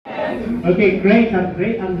Okay, great.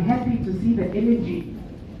 I'm happy to see the energy.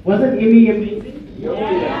 Wasn't Emmy amazing?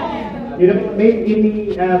 Yeah. You know, met Emmy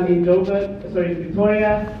in Joburg, sorry, in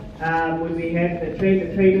Victoria, when we had the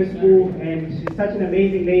trainer school, and she's such an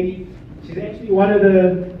amazing lady. She's actually one of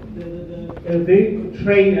the a very good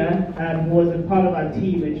trainer who was a part of our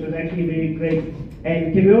team, and she was actually very great.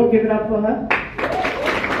 And can we all give it up for her?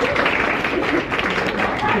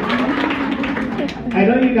 I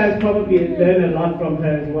know you guys probably learn a lot from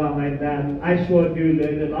her as well, and I sure do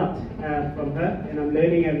learn a lot from her, and I'm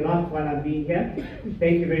learning a lot while I'm being here.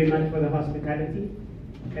 Thank you very much for the hospitality,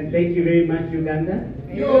 and thank you very much, Uganda.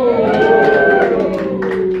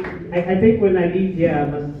 I think when I leave here, I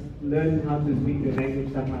must learn how to speak the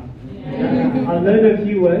language somehow. I'll learn a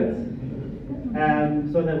few words,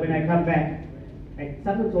 so that when I come back,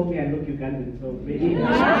 someone told me I look Ugandan, so maybe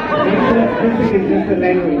this is just the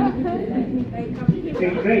language. Okay,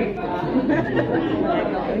 great.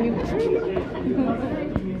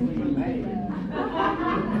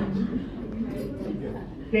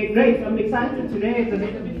 Okay, great. I'm excited today. Does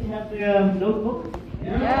everybody have their notebook?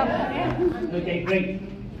 Yeah. Okay, great.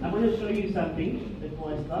 I want to show you something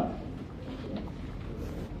before I start.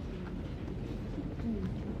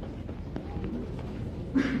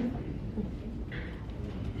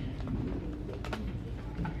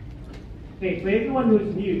 Okay, for everyone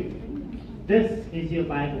who's new, this is your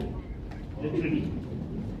Bible, literally,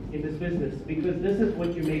 in this business, because this is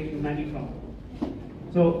what you make your money from.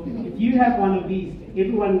 So if you have one of these,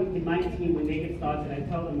 everyone in my team, when they get started, I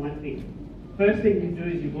tell them one thing. First thing you do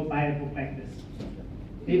is you go buy a book like this.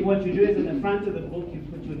 Then what you do is in the front of the book, you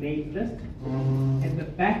put your names list. At the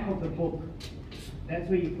back of the book, that's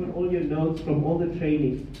where you put all your notes from all the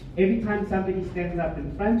training. Every time somebody stands up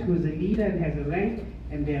in front who's a leader and has a rank,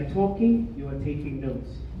 and they are talking, you are taking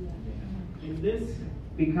notes. And this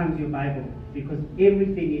becomes your Bible, because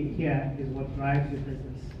everything in here is what drives your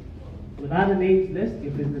business. Without a names list,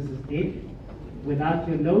 your business is dead. Without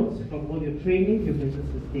your notes from all your training, your business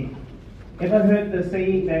is dead. Ever heard the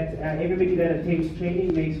saying that everybody that attends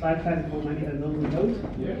training makes 5 times more money than those who don't?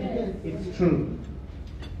 Yes. It's true.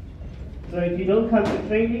 So if you don't come to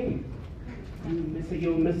training,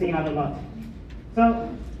 you're missing out a lot. So,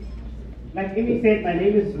 like Emmy said, my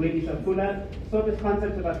name is Zweli Safula. Saw this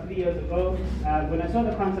concept about 3 years ago. When I saw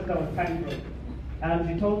the concept, I was kind of.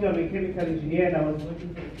 She told me I'm a chemical engineer and I was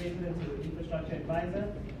working for the president as an infrastructure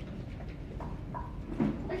advisor.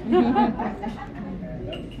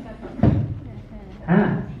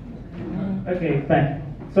 Okay, fine.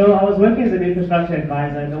 So I was working as an infrastructure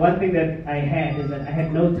advisor, and the one thing that I had is that I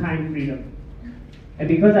had no time freedom. And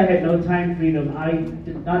because I had no time freedom, I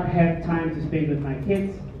did not have time to spend with my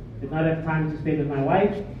kids, did not have time to spend with my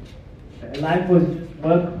wife. Life was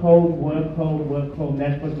work, home, work, home, work, home.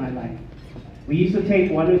 That was my life. We used to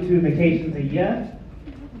take 1 or 2 vacations a year,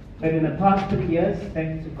 but in the past 3 years,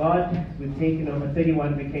 thanks to God, we've taken over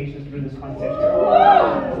 31 vacations through this concept.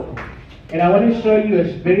 And I want to show you a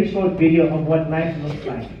very short video of what life looks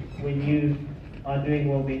like when you are doing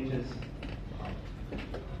World Ventures.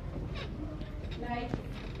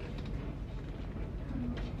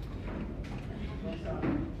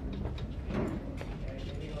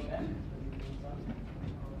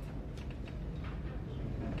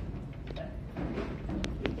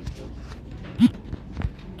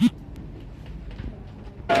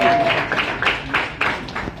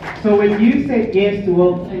 So when you said yes to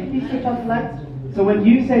World, please switch off lights. So when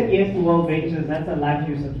you said yes to World Ventures, that's a life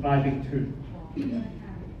you're subscribing to.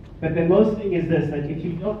 But the most thing is this, that if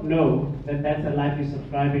you don't know that that's a life you're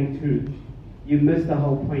subscribing to, you miss the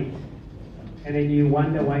whole point. And then you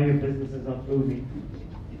wonder why your business is not moving.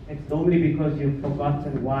 It's normally because you've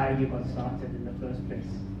forgotten why you got started in the first place.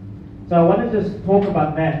 So I want to just talk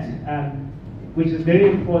about that, which is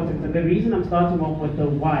very important. And the reason I'm starting off with the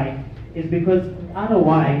why is because without a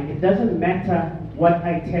why, it doesn't matter what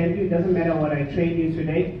I tell you, it doesn't matter what I train you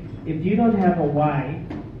today. If you don't have a why,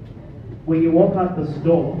 when you walk out this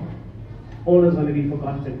door, all is going to be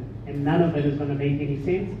forgotten, and none of it is going to make any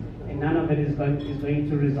sense, and none of it is going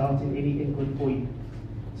to result in anything good for you.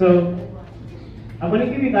 So I'm going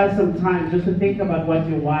to give you guys some time just to think about what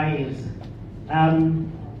your why is.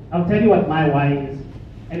 I'll tell you what my why is,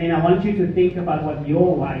 and then I want you to think about what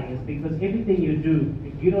your why is, because everything you do,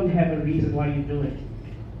 if you don't have a reason why you do it,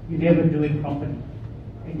 you never do it properly.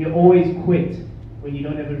 And you always quit when you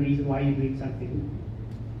don't have a reason why you're doing something.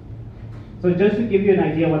 So just to give you an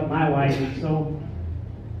idea what my why is, so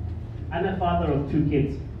I'm a father of 2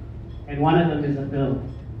 kids, and one of them is a girl.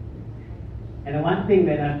 And the one thing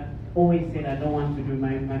that I've always said I don't want to do,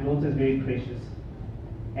 my daughter is very precious.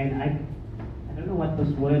 And I don't know what this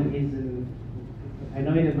word is in I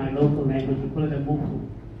know it in my local language, we call it a muku.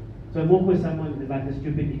 So a muku is someone who's like a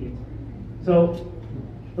stupid idiot. So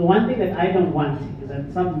the one thing that I don't want is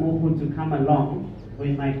that some muku to come along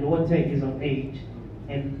when my daughter is of age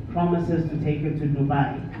and promises to take her to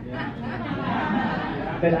Dubai.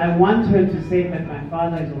 But I want her to say that my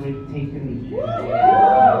father has already taken me.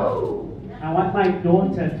 I want my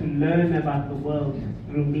daughter to learn about the world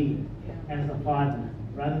through me as a father,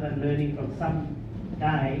 rather than learning from some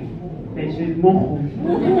guy that she's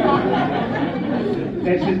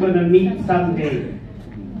that she's going to meet someday.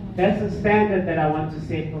 That's the standard that I want to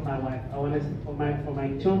set for my wife. I want for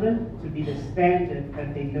my children to be the standard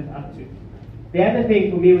that they live up to. The other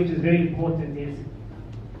thing for me, which is very important, is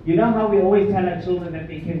you know how we always tell our children that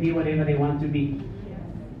they can be whatever they want to be.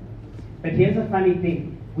 But here's a funny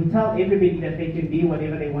thing. We tell everybody that they can be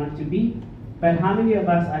whatever they want to be, but how many of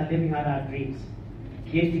us are living out our dreams?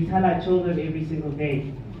 Yet we tell our children every single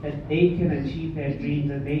day that they can achieve their dreams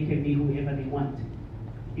and they can be whoever they want.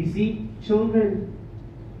 You see, children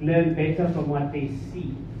learn better from what they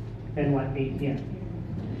see than what they hear.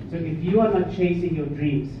 So if you are not chasing your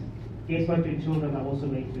dreams, guess what your children are also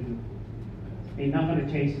going to do? They're not going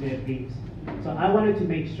to chase their dreams. So I wanted to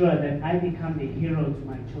make sure that I become a hero to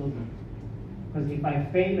my children. Because if I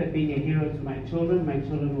fail at being a hero to my children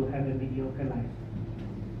will have a mediocre life.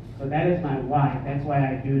 So that is my why. That's why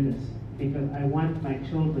I do this. Because I want my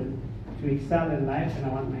children to excel in life, and I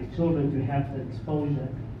want my children to have the exposure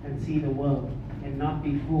and see the world and not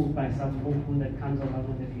be fooled by some muku that comes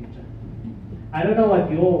along in the future. I don't know what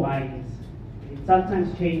your why is. It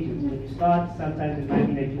sometimes changes. When you start, sometimes it might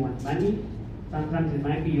be that you want money. Sometimes it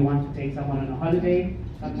might be you want to take someone on a holiday.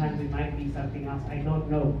 Sometimes it might be something else. I don't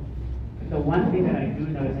know. But the one thing that I do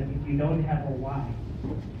know is that if you don't have a why,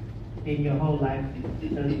 then your whole life,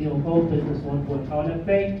 your whole business won't work. I want to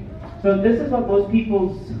pray. So this is what most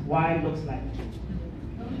people's why looks like.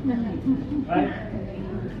 Right?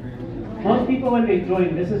 Most people when they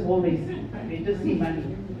join, this is all they see. They just see money.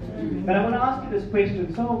 But I want to ask you this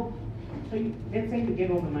question. So let's say you get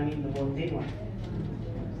all the money in the world, then what?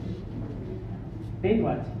 Then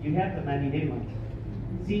what? You have the money, then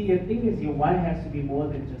what? See, the thing is, your why has to be more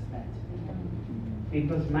than just that.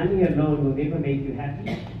 Because money alone will never make you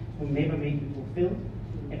happy, will never make you fulfilled.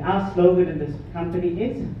 And our slogan in this company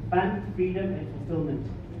is fun, freedom, and fulfillment.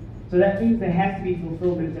 So that means there has to be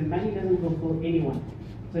fulfillment, and money doesn't fulfill anyone.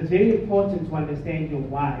 So it's very important to understand your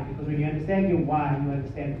why, because when you understand your why, you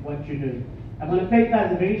understand what you're doing. I'm going to play you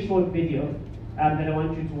guys a very short video that I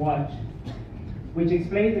want you to watch, which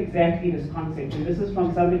explains exactly this concept. And this is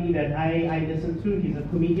from somebody that I listened to. He's a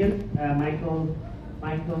comedian, Michael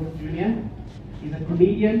Jr. He's a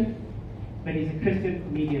comedian, but he's a Christian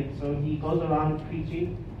comedian. So he goes around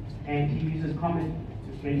preaching, and he uses comedy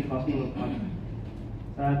to spread the gospel of God.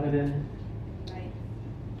 So I'm going to...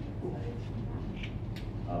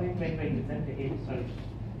 Oh, wait, it's at the end, sorry.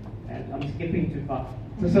 I'm skipping too far.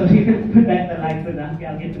 So you can put back the lights and I'll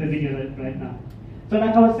get to the video right now. So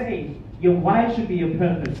like I was saying, your why should be your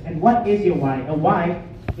purpose. And what is your why? A why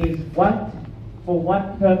is for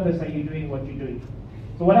what purpose are you doing what you're doing.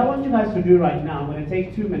 So what I want you guys to do right now, I'm going to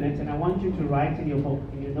take 2 minutes and I want you to write in your book,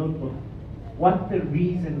 in your notebook, what the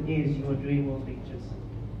reason is you are doing World Ventures.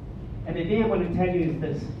 And the thing I'm going to tell you is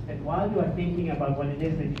this, that while you are thinking about what it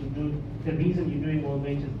is that you do, the reason you're doing World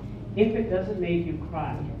Ventures, if it doesn't make you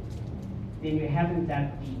cry, then you haven't dug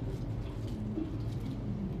deep.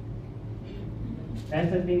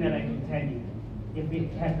 That's the thing that I can tell you. If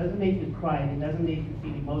it doesn't make you cry, and it doesn't make you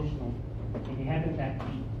feel emotional, then you haven't dug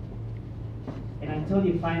deep. And until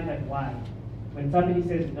you find that why, when somebody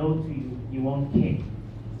says no to you, you won't care.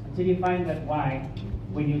 Until you find that why,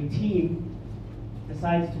 when your team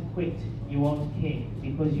decides to quit, you won't care,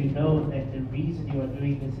 because you know that the reason you are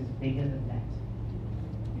doing this is bigger than that.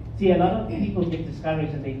 See, a lot of people get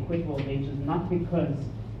discouraged and they quit World Ventures not because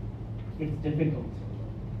it's difficult,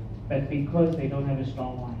 but because they don't have a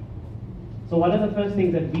strong why. So one of the first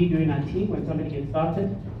things that we do in our team when somebody gets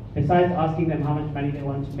started, besides asking them how much money they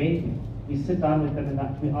want to make, we sit down with them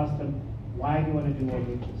and we ask them, why do you want to do World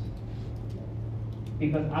Ventures?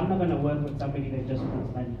 Because I'm not going to work with somebody that just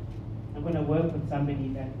wants money. I'm going to work with somebody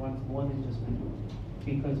that wants more than just money.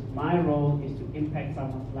 Because my role is to impact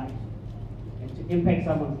someone's life. And to impact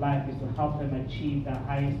someone's life is to help them achieve their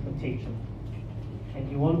highest potential.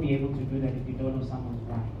 And you won't be able to do that if you don't know someone's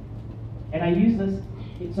why. And I use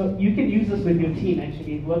this, so you can use this with your team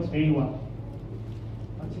actually, it works very well.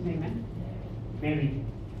 What's your name, man? Mary.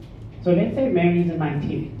 So let's say Mary's in my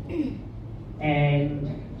team.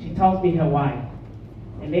 And she tells me her why.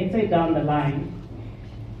 And let's say down the line,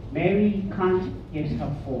 Mary can't get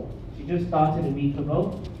her 4. She just started a week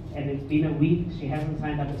ago. and it's been a week, she hasn't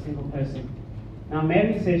signed up a single person. Now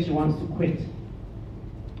Mary says she wants to quit.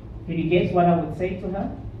 Can you guess what I would say to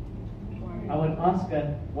her? I would ask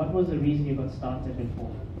her, what was the reason you got started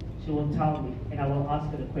before? She will tell me, and I will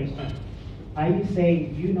ask her the question, are you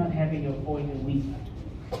saying you not having your 4 in a week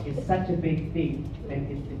is such a big thing that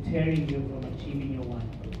it's deterring you from achieving your why?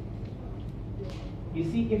 You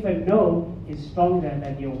see, if a no is stronger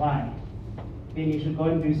than your why, then you should go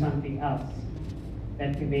and do something else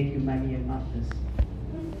that can make you money and not this.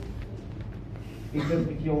 Because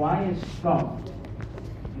if your why is strong,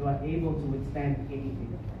 you are able to withstand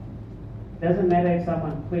anything. It doesn't matter if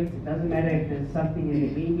someone quits, it doesn't matter if there's something in the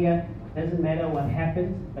media, it doesn't matter what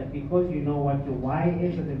happens, but because you know what your why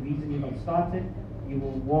is and the reason you got started, you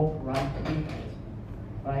will walk right through it.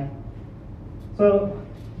 Right? So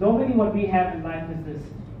normally what we have in life is this.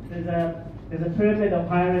 There's a pyramid of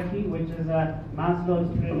hierarchy, which is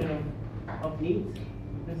Maslow's pyramid of needs.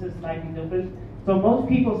 This is slightly different. So most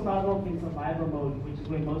people start off in survival mode, which is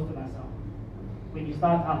where most of us are. When you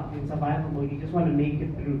start out in survival mode, you just want to make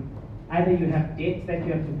it through. Either you have debts that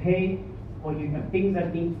you have to pay, or you have things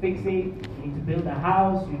that need fixing, you need to build a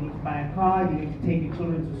house, you need to buy a car, you need to take your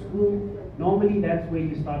children to school. Normally that's where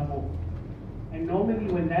you start off. And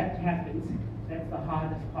normally when that happens, that's the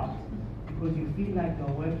hardest part. Because you feel like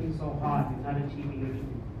you're working so hard and not achieving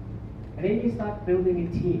anything. And then you start building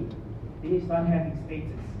a team. Then you start having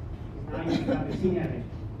status. Now you become a senior rep.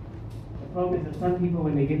 The problem is that some people,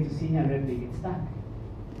 when they get to senior rep, they get stuck.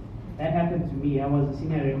 That happened to me. I was a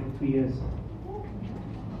senior rep for 2 years.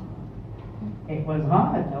 It was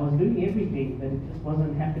hard. I was doing everything, but it just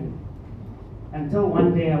wasn't happening. Until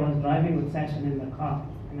one day I was driving with Sashin in the car,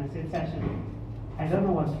 and I said, Sashin, I don't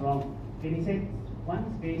know what's wrong. Then he said,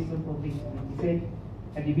 one very simple thing to me. He said,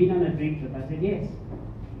 have you been on a dream trip? I said, yes.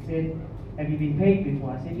 He said, have you been paid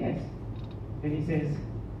before? I said, yes. Then he says,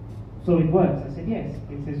 so it works? I said, yes.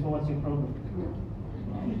 He says, so what's your problem?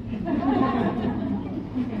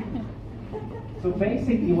 So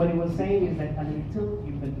basically what he was saying is that until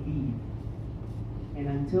you believe, and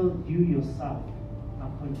until you yourself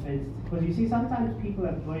are convinced, because you see sometimes people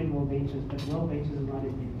have joined World Ventures, but World Ventures is not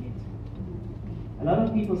in them yet. A lot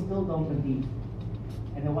of people still don't believe.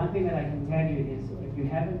 And the one thing that I can tell you is, if you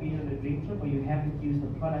haven't been on a dream trip or you haven't used the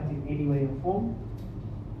product in any way or form,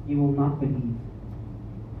 you will not believe.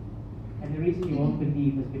 And the reason you won't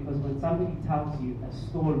believe is because when somebody tells you a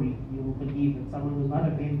story, you will believe it. Someone who's not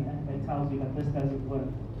a member that tells you that this doesn't work,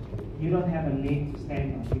 you don't have a leg to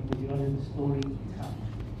stand on because you don't have a story to tell.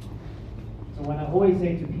 So what I always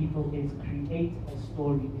say to people is create a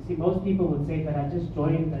story. You see, most people would say that I just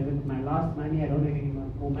joined, I with my last money, I don't have any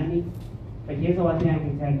more money. But here's the one thing I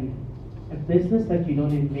can tell you. A business that you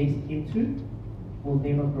don't invest into will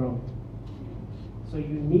never grow. So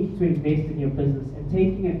you need to invest in your business. And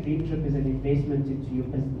taking a dream trip is an investment into your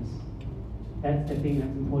business. That's the thing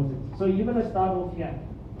that's important. So you're going to start off here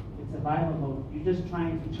in survival mode. You're just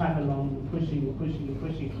trying to chug along, you're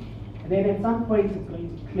pushing. And then at some point it's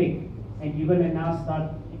going to click. And you're going to now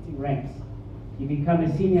start hitting ranks. You become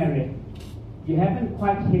a senior rep. You haven't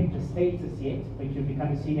quite hit the status yet, but you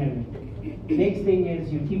become a senior rep. The next thing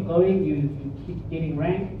is you keep going, you keep getting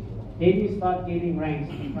ranked. Then you start getting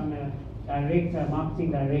ranks. You become a director,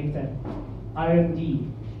 marketing director, RMD,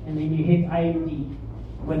 and then you hit IMD.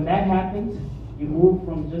 When that happens, you move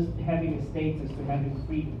from just having a status to having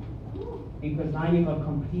freedom. Because now you've got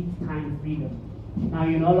complete time freedom. Now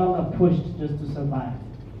you're no longer pushed just to survive.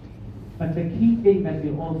 But the key thing that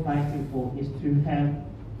we're all fighting for is to have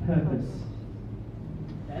purpose.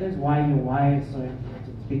 That is why your why is so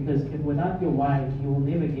important. Because without your why, you will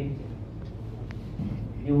never get there.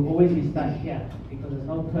 You will always be stuck here because there's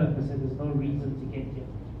no purpose and there's no reason to get here.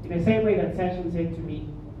 In the same way that Sashin said to me,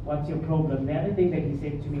 what's your problem? The other thing that he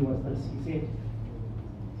said to me was this. He said,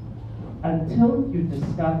 until you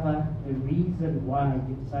discover the reason why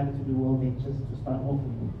you decided to do World Ventures to start off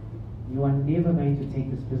with, you are never going to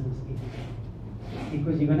take this business anywhere.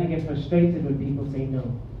 Because you're going to get frustrated when people say no.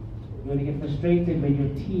 You're going to get frustrated when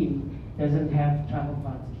your team doesn't have travel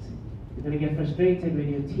parties. You're going to get frustrated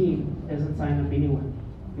when your team doesn't sign up anyone.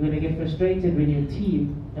 You're going to get frustrated when your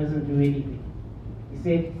team doesn't do anything. He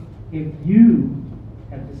said, if you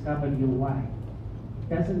have discovered your why, it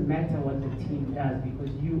doesn't matter what the team does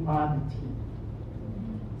because you are the team.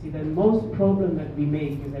 See, the most problem that we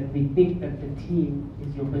make is that we think that the team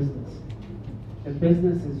is your business. The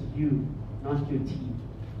business is you, not your team.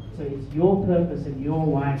 So it's your purpose and your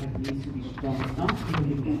why that needs to be strong, not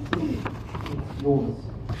really it's yours.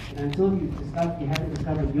 And until you haven't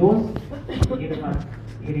discovered yours, forget about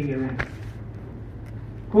hitting around.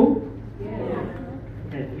 Cool? Yeah.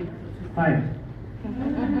 Okay. 5. So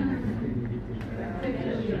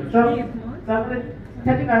I'm going to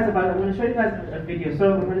tell you guys I'm going to show you guys a video.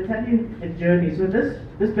 So I'm going to tell you a journey. So this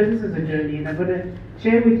business is a journey, and I'm going to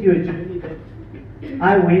share with you a journey that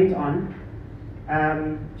I went on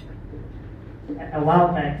a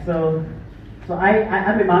while back. So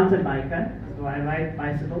I'm a mountain biker, so I ride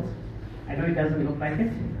bicycles. I know it doesn't look like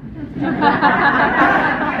it.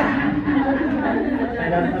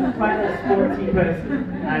 And I'm quite a sporty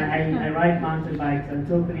person. I ride mountain bikes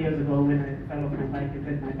until 3 years ago when I fell off my bike and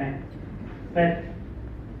hurt my back. But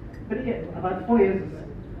yeah, about 5 years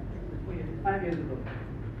ago,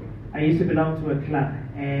 I used to belong to a club,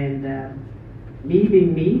 and me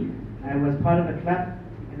being me, I was part of a club,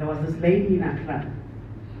 and there was this lady in our club,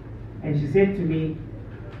 and she said to me,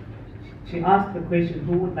 she asked the question,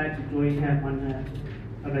 who would like to join her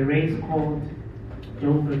on a race called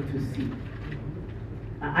Joburg to Sea.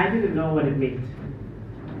 I didn't know what it meant.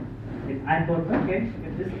 And I thought, okay,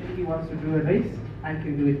 if this lady wants to do a race, I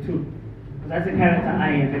can do it too. Because that's the character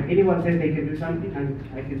I am. If anyone says they can do something,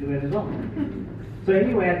 I can do it as well. So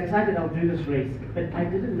anyway, I decided I'll do this race, but I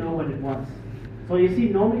didn't know what it was. So you see,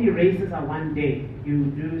 normally races are one day. You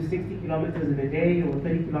do 60 kilometers in a day or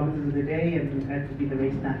 30 kilometers in a day, and that would be the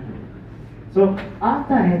race done. So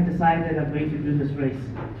after I had decided I'm going to do this race,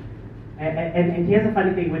 and here's a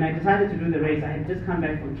funny thing, when I decided to do the race, I had just come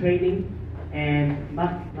back from training, and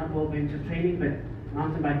not all venture training, but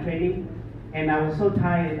mountain bike training, and I was so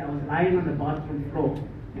tired, I was lying on the bathroom floor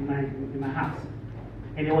in my house,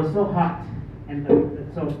 and it was so hot, and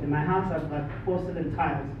so in my house I've got porcelain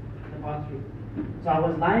tiles in the bathroom, so I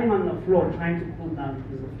was lying on the floor trying to cool down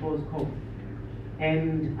because the floor is cold.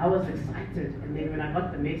 And I was excited, and then when I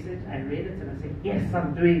got the message, I read it and I said, yes,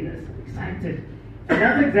 I'm doing this, I'm excited. And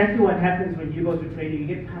that's exactly what happens when you go to training, you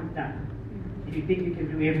get pumped up, and you think you can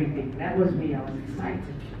do everything. That was me, I was excited,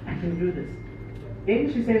 I can do this.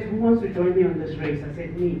 Then she says, who wants to join me on this race? I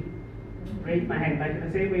said, me. Raise my hand. Like in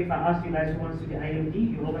the same way, if I ask you guys who wants to be IMD,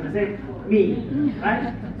 you're all going to say, me,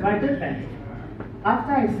 right? So I did that.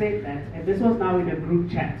 After I said that, and this was now in a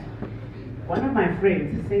group chat, one of my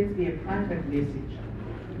friends sends me a private message.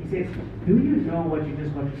 He says, do you know what you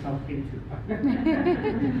just got yourself into?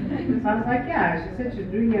 So I was like, yeah, she said she's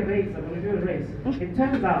doing a race, I'm going to do a race. It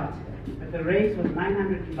turns out that the race was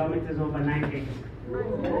 900 kilometers over 9 days.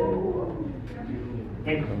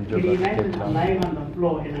 And can you imagine I'm lying on the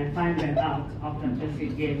floor and I find that out after I just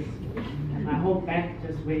said yes. And my whole back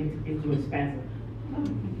just went into a spasm.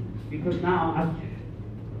 Because now I've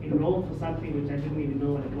enrolled for something which I didn't even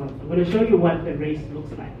know what it was. I'm going to show you what the race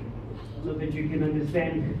looks like so that you can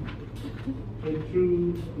understand the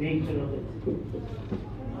true nature of it.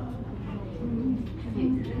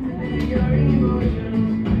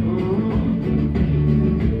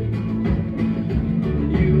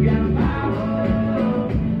 You got power.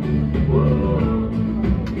 Whoa.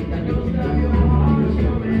 I don't stop your heart, so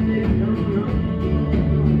many don't know.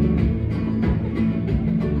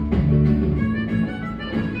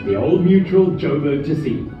 The Old Mutual Joburg to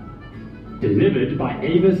Sea. Delivered by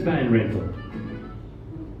Avis Van Rental.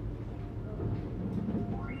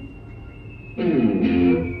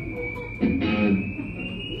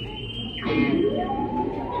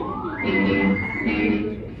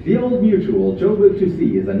 The Old Mutual Joburg to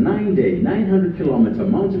Sea is a 9-day, 900-kilometer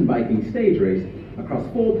mountain biking stage race across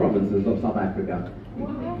 4 provinces of South Africa.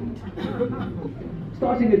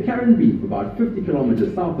 Starting at Karenbeef, about 50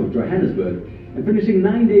 kilometers south of Johannesburg, and finishing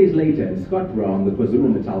 9 days later in Scottsboro on the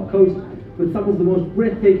KwaZulu-Natal coast, with some of the most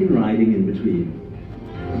breathtaking riding in between.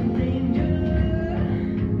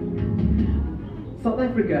 South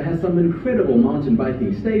Africa has some incredible mountain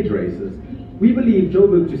biking stage races. We believe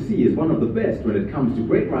Joburg to Sea is one of the best when it comes to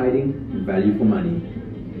great riding and value for money.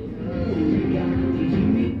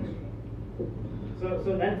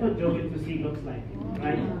 So that's what Joburg to Sea looks like,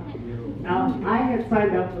 right? Now, I had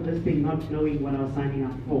signed up for this thing not knowing what I was signing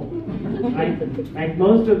up for, right? Like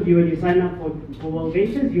most of you, when you sign up for World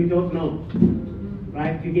Ventures, you don't know,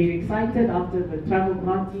 right? You get excited after the travel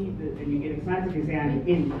party, and you get excited, you say, I'm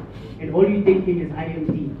in. And all you're thinking is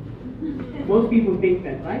IMD. Most people think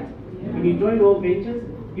that, right? When you join World Ventures,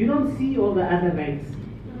 you don't see all the other banks.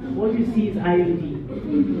 All you see is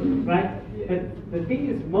IMD, right? But the thing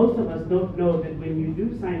is, most of us don't know that when you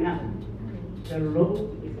do sign up, the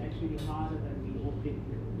road is actually harder than we all think.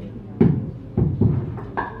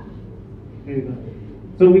 There we go.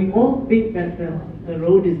 So we all think that the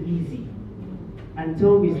road is easy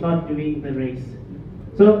until we start doing the race.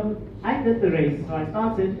 So I did the race. So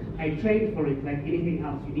I trained for it like anything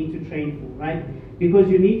else you need to train for, right? Because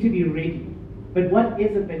you need to be ready. But what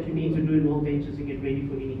is it that you need to do in World Ventures to get ready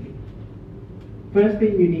for anything? First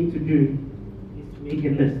thing you need to do is make a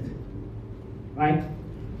list, right?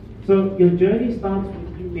 So your journey starts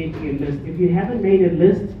with you making a list. If you haven't made a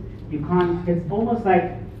list, you can't, it's almost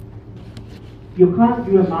like you can't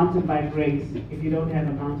do a mountain bike race if you don't have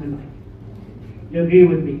a mountain bike. You agree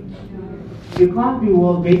with me? You can't do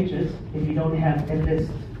world ventures if you don't have a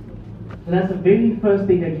list. So that's the very first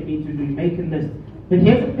thing that you need to do, make a list. But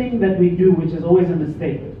here's the thing that we do, which is always a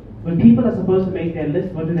mistake. When people are supposed to make their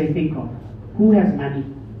list, what do they think of? Who has money?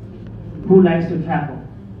 Who likes to travel?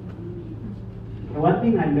 The one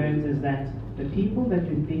thing I learned is that the people that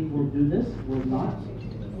you think will do this will not.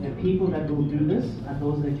 The people that will do this are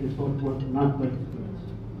those that you thought were not going to do it.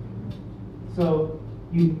 So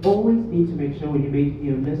you always need to make sure when you make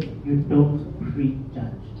your list, you don't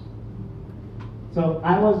prejudge. So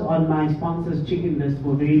I was on my sponsor's chicken list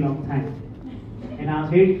for a very long time. And I was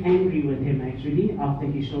very angry with him actually after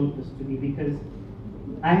he showed this to me, because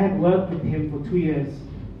I had worked with him for 2 years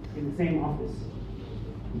in the same office.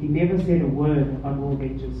 He never said a word about World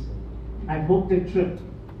Ventures. I booked a trip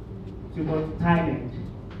to go to Thailand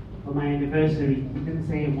for my anniversary. He didn't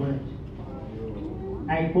say a word.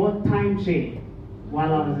 I bought timeshare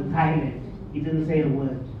while I was in Thailand. He didn't say a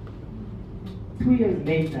word. 2 years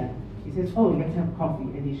later, he says, oh, let's have coffee,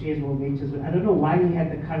 and he shares World Ventures. I don't know why he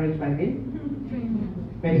had the courage by then,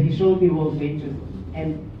 but he showed me World Ventures.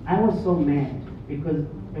 And I was so mad, because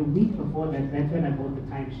a week before that, that's when I bought the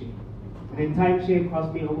timeshare. The timeshare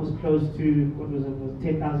cost me almost close to, what was it, was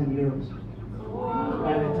 10,000 euros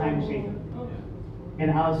by the timeshare.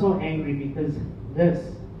 And I was so angry because this,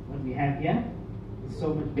 what we have here, is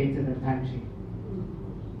so much better than timeshare.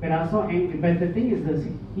 But I was so angry. But the thing is this,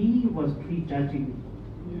 he was prejudging me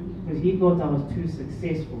because he thought I was too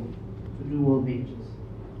successful to do World Ventures.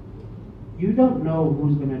 You don't know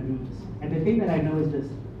who's going to do this. And the thing that I know is this,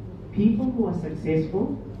 people who are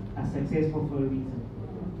successful for a reason.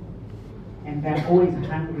 And they're always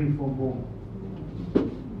hungry for more.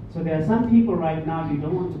 So there are some people right now you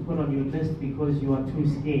don't want to put on your list because you are too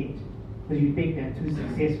scared, because you think they're too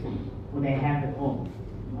successful or they have it all.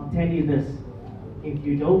 I'll tell you this, if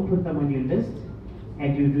you don't put them on your list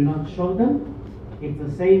and you do not show them, it's the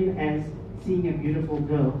same as seeing a beautiful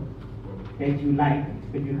girl that you like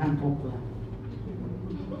but you can't talk to her.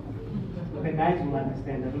 The guys will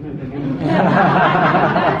understand. I don't know if they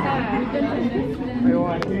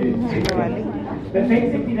But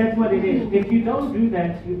basically, that's what it is. If you don't do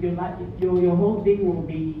that, your whole thing will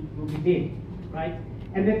be dead, right?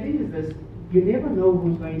 And the thing is this: you never know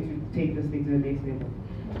who's going to take this thing to the next level.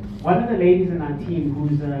 One of the ladies in our team,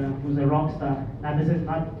 who's a rock star. Now, this is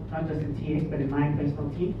not just in TX, but in my personal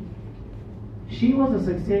team. She was a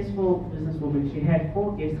successful businesswoman. She had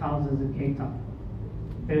 4 guest houses in Cape Town.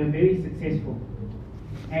 They were very successful.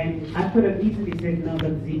 And I could have easily said, no,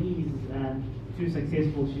 but Ziggy is too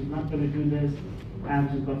successful. She's not going to do this.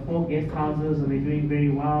 She's got 4 guest houses and they're doing very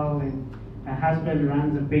well. And her husband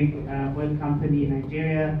runs a big oil company in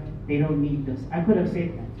Nigeria. They don't need this. I could have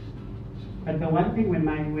said that. But the one thing when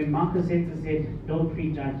Marcus said, don't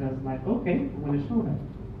prejudge, I was like, okay, I'm going to show her.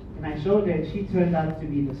 And I showed her, and she turned out to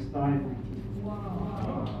be the star in my team.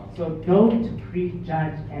 Wow. So don't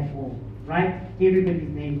prejudge at all. Right? Everybody's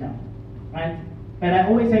name down. Right? But I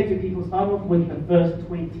always say to people, start off with the first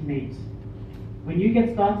 20 names. When you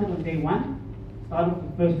get started on day 1, start off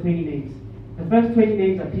with the first 20 names. The first 20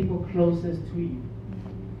 names are people closest to you.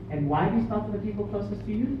 And why do you start with the people closest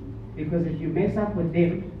to you? Because if you mess up with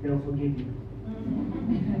them, they'll forgive you.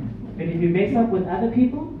 But if you mess up with other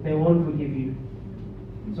people, they won't forgive you.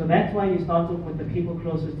 So that's why you start off with the people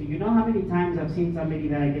closest to you. You know how many times I've seen somebody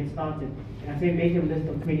that I get started, and I say make a list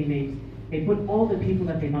of 20 names. They put all the people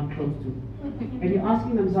that they're not close to. And you're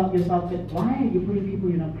asking yourself, but why are you putting people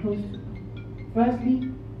you're not close to? Firstly,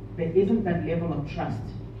 there isn't that level of trust.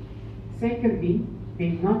 Secondly,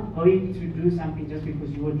 they're not going to do something just because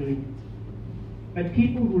you are doing it. But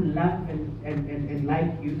people who love and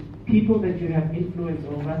like you, people that you have influence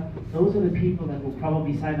over, those are the people that will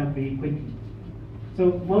probably sign up very quickly.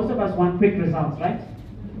 So most of us want quick results, right?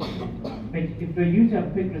 But if for you to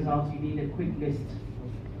have quick results, you need a quick list.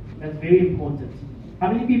 That's very important.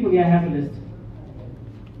 How many people here have a list?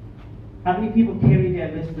 How many people carry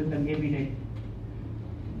their list with them every day?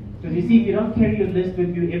 So you see, if you don't carry your list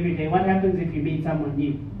with you every day, what happens if you meet someone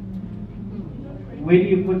new? Where do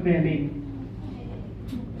you put their name?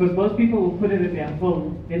 Because most people will put it in their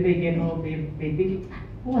phone, then they get home, they think,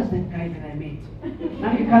 who was that guy that I met?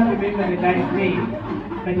 Now you can't remember the guy's name,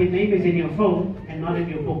 but his name is in your phone and not in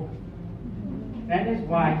your book. That is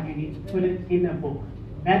why you need to put it in a book.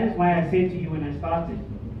 That is why I said to you when I started,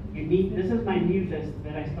 this is my new list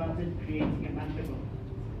that I started creating a month ago.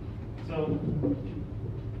 So,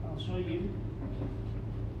 I'll show you.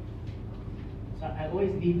 So I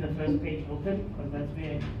always leave the first page open because that's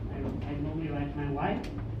where I normally write my why.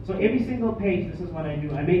 So every single page, this is what I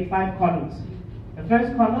do. I make 5 columns. The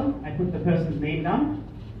first column, I put the person's name down.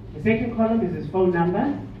 The second column is his phone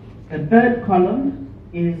number. The third column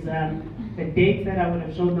is the date that I would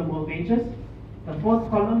have shown them more ventures. The fourth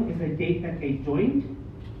column is the date that they joined.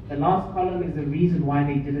 The last column is the reason why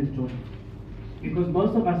they didn't join. Because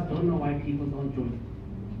most of us don't know why people don't join.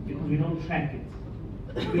 Because we don't track it.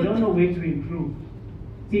 We don't know where to improve.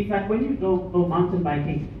 See, it's like when you go mountain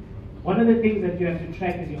biking, one of the things that you have to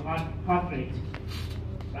track is your heart rate,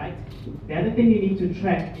 right? The other thing you need to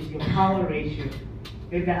track is your power ratio.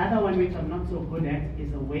 Then the other one which I'm not so good at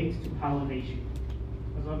is the weight to power ratio.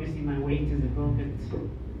 Because obviously my weight is a little bit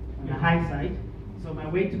on the high side. So my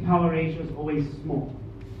weight to power ratio is always small.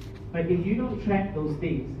 But if you don't track those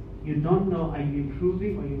things, you don't know are you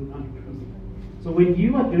improving or you're not improving. So when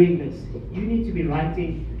you are doing this, you need to be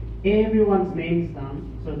writing everyone's names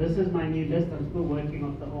down. So this is my new list. I'm still working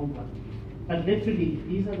off the old one. But literally,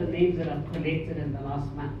 these are the names that I've collected in the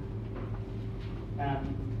last month.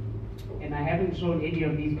 And I haven't shown any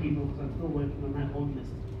of these people because I'm still working on my old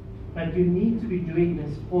list. But you need to be doing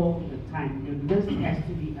this all the time. Your list has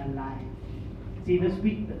to be alive. See, this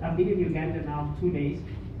week, I've been in Uganda now 2 days.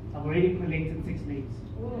 I've already collected 6 names.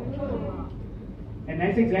 And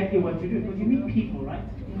that's exactly what you do, because you meet people, right?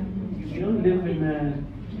 You don't live in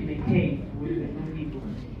a cave with no people.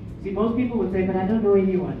 See, most people would say, but I don't know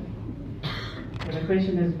anyone. But the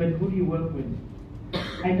question is, but who do you work with?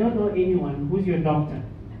 I don't know anyone. Who's your doctor?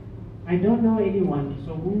 I don't know anyone.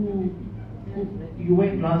 So who you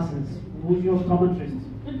wear glasses? Who's your optometrist?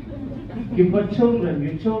 You've got children.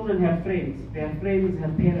 Your children have friends. Their friends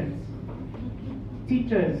have parents.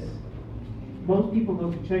 Teachers. Most people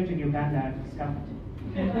go to church in Uganda, I've discovered.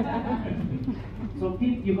 So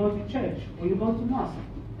you go to church or you go to mosque.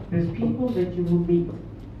 There's people that you will meet.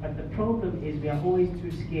 But the problem is we are always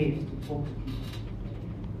too scared to talk to people.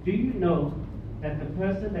 Do you know that the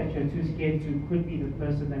person that you're too scared to could be the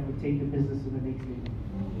person that would take the business to the next level?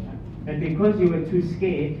 But because you were too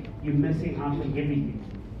scared, you're missing out on everything.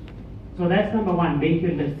 So that's number one, make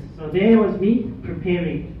your list. So there was me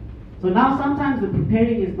preparing. So now sometimes the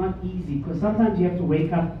preparing is not easy because sometimes you have to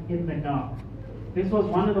wake up in the dark. This was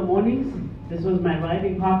one of the mornings. This was my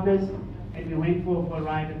riding partners, and we went for a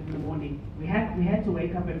ride in the morning. We had to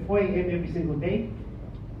wake up at 4 a.m. every single day,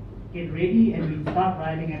 get ready, and we'd start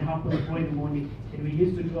riding at 4:30 in the morning. And we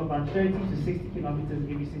used to do about 30 to 60 kilometers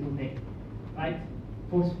every single day, right?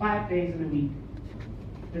 For 5 days in a week.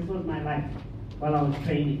 This was my life while I was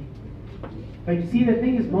training. But you see, the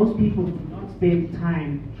thing is, most people do not spend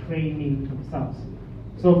time training themselves.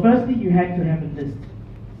 So firstly, you had to have a list.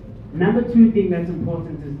 Number 2 thing that's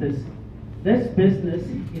important is this. This business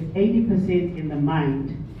is 80% in the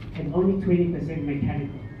mind and only 20%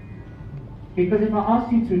 mechanical. Because if I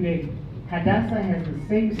ask you today, Hadassah has the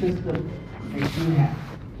same system that you have,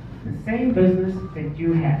 the same business that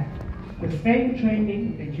you have, the same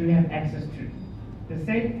training that you have access to, the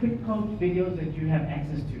same quick coach videos that you have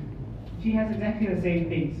access to. She has exactly the same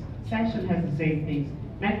things. Sashin has the same things.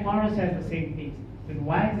 Matt Morris has the same things. But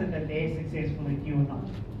why is it that they're successful and you are not?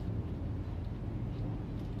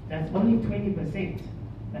 That's only 20%.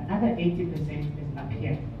 The other 80% is up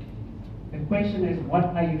here. The question is, what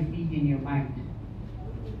are you feeding your mind?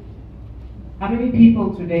 How many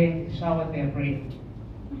people today shower their brain?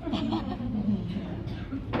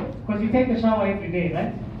 Because you take a shower every day,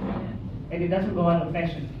 right? And it doesn't go out of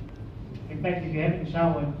fashion. In fact, if you haven't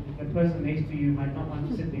showered, the person next to you might not want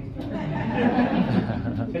to sit next to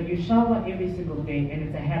you. But you shower every single day, and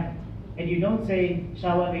it's a habit. And you don't say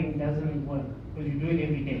showering doesn't work, because you do it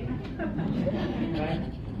every day. Right?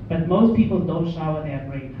 But most people don't shower their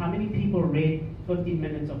brain. How many people read 15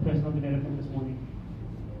 minutes of personal development this morning?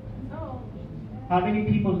 No. How many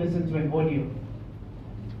people listen to an audio?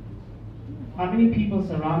 How many people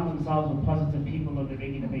surround themselves with positive people on a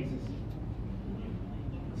regular basis?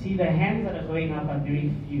 See, the hands that are going up are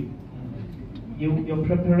very few. Your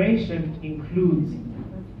preparation includes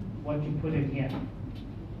what you put in here.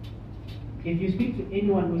 If you speak to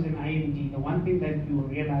anyone who's in IMD, the one thing that you will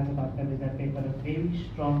realize about them is that they've got a very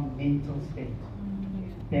strong mental state.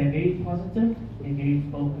 They're very positive, they're very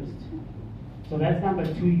focused. So that's number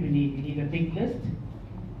 2 you need. You need a big list,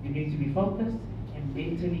 you need to be focused, and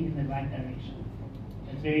mentally in the right direction.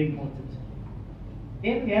 That's very important.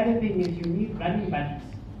 Then the other thing is you need running buddies.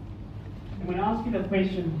 I'm going to ask you the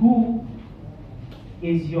question, who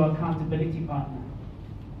is your accountability partner?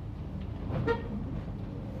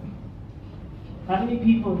 How many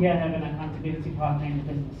people here have an accountability partner in the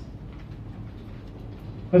business?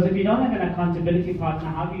 Because if you don't have an accountability partner,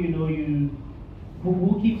 how do you know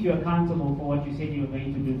who keeps you accountable for what you said you were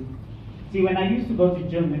going to do. See, when I used to go to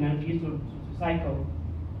gym and I used to cycle,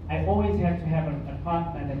 I always had to have a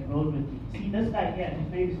partner that rode with me. See, this guy here,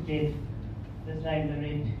 his name is Jed. This guy in the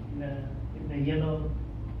red, in the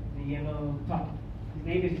yellow top. His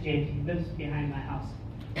name is Jed. He lives behind my house.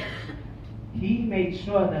 He made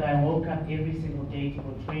sure that I woke up every single day to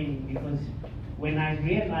go training, because when I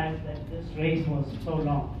realized that this race was so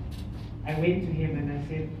long, I went to him and I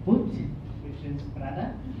said, Boet, which is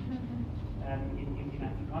brother, in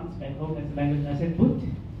Afrikaans, back home as a language, I said,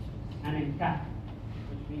 Boet, and in Ka,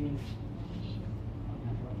 which means,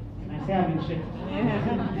 and I say I'm in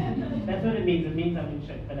shit. That's what it means. It means I'm in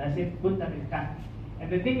shit. But I said, Boet, I'm in Ka.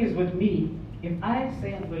 And the thing is with me, if I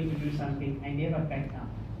say I'm going to do something, I never back down.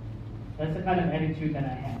 That's the kind of attitude that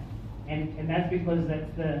I have. And that's because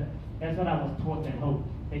that's what I was taught at home,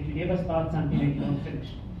 that you never start something that you don't finish.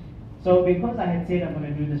 So because I had said I'm going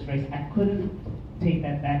to do this race, I couldn't take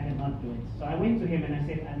that back and not do it. So I went to him and I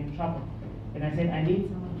said, I'm in trouble. And I said, I need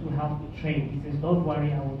someone to help me train. He says, don't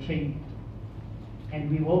worry, I will train you. And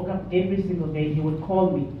we woke up every single day, he would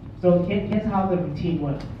call me. So here's how the routine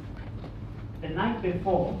worked. The night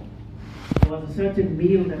before, there was a certain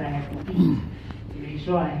meal that I had to eat to make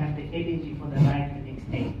sure I have the energy for the ride the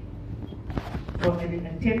next day. So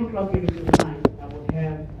at 10 o'clock every single night, I would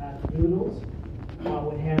have noodles, or I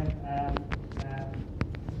would have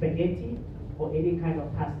spaghetti, or any kind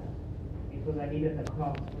of pasta, because I needed the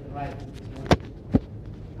carbs for the ride this morning.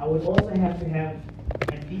 I would also have to have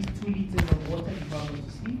at least 2 liters of water before I go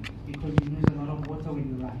to sleep, because you lose a lot of water when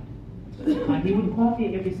you ride. And he would call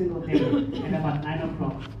me every single day at about 9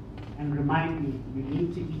 o'clock and remind me, you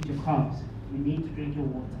need to eat your carbs, you need to drink your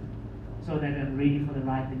water, so that I'm ready for the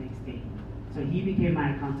ride the next day. So he became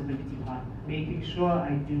my accountability partner, making sure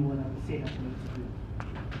I do what I said I'm going to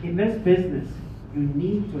do. In this business, you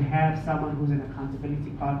need to have someone who's an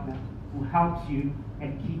accountability partner who helps you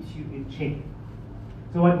and keeps you in check.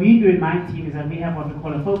 So what we do in my team is that we have what we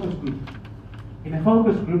call a focus group. In a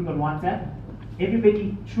focus group on WhatsApp,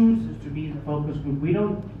 everybody chooses to be in the focus group. We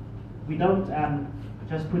don't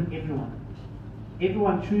just put everyone.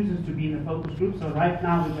 Everyone chooses to be in the focus group. So right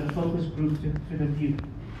now we've got a focus group to the view.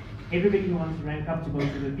 Everybody who wants to rank up to go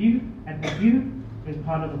to the view, and the view is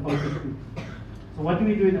part of the focus group. So what do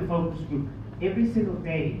we do in the focus group? Every single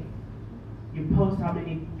day, you post how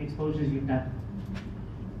many exposures you've done.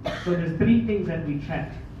 So there's 3 things that we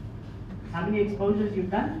track. How many exposures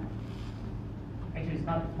you've done? Actually, it's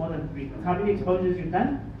not more than 3. How many exposures you've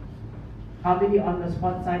done? How many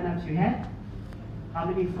on-the-spot sign-ups you had? How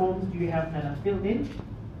many forms do you have that are filled in?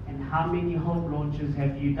 And how many home launches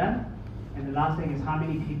have you done? And the last thing is how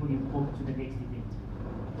many people you've booked to the next event.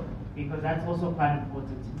 Because that's also quite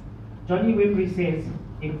important. Johnny Wimbrey says,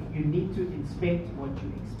 if you need to inspect what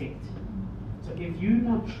you expect. So if you're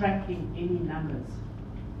not tracking any numbers,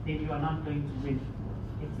 then you are not going to win.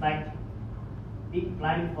 It's like being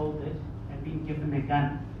blindfolded and being given a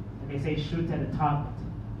gun, and they say shoot at a target,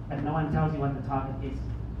 but no one tells you what the target is.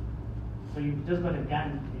 So you've just got a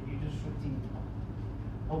gun and you're just shooting,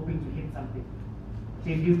 hoping to hit something. So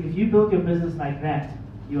if you build your business like that,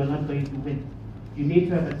 you are not going to win. You need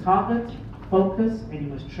to have a target, focus, and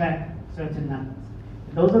you must track certain numbers.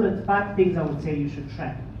 Those are the 5 things I would say you should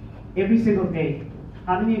track. Every single day.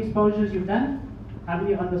 How many exposures you've done? How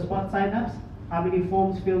many on-the-spot sign-ups? How many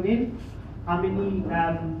forms filled in? How many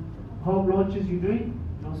home launches you're doing?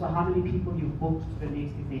 And also how many people you've booked to the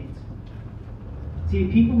next event. See,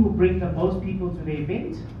 people who bring the most people to the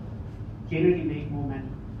event generally make more money.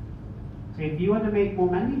 So if you want to make more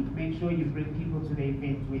money, make sure you bring people to the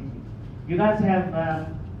event with you. You guys have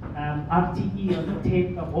RTE on the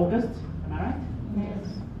 10th of August, am I right? Yes.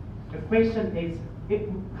 The question is,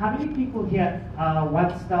 how many people here are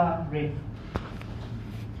 1-star ref?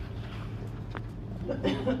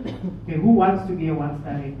 Okay, who wants to be a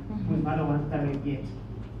 1-star ref? Who's not a 1-star ref yet?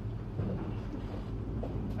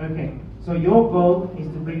 Okay, so your goal is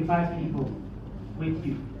to bring 5 people with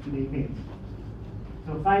you to the event.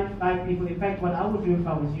 So five people. In fact, what I would do if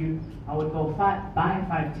I was you, I would go buy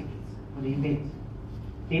 5 tickets for the event.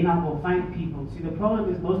 Then I'll go find people. See, the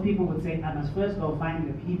problem is most people would say, I must first go find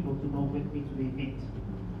the people to go with me to the event.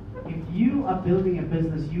 If you are building a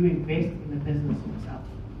business, you invest in the business yourself.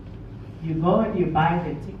 You go and you buy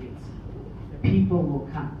the tickets. The people will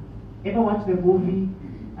come. Ever watch the movie,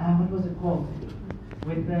 what was it called?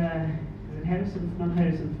 With not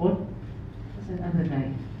Harrison Ford. What's that other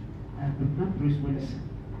guy? Not Bruce Willis.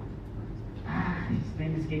 His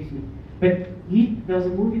name escapes me. But there was a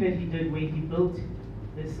movie that he did where he built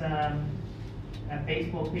this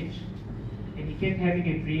baseball pitch. And he kept having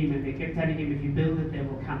a dream, and they kept telling him, if you build it, they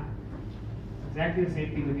will come. exactly the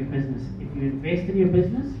same thing with your business. If you invest in your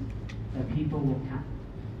business, the people will come.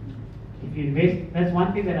 If you invest, that's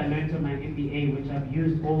one thing that I learned from my MBA, which I've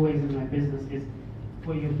used always in my business, is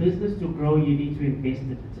for your business to grow, you need to invest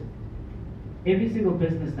in it. Every single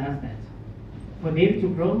business does that. For them to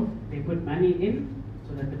grow, they put money in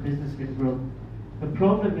so that the business can grow. The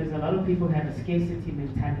problem is a lot of people have a scarcity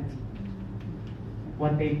mentality.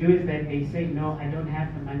 What they do is that they say, no, I don't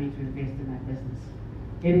have the money to invest in my business.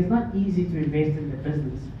 It is not easy to invest in the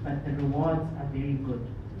business, but the rewards are very good.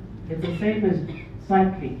 It's the same as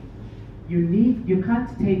cycling. You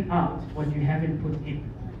can't take out what you haven't put in.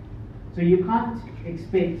 So you can't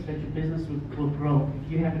expect that your business will grow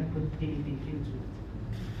if you haven't put anything into it.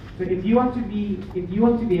 So if you want to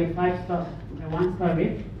be a 5-star, a 1-star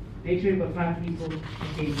rep, make sure you've got 5 people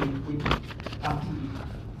engaging with our team.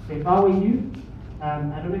 So if I were you, I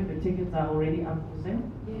don't know if the tickets are already up for sale.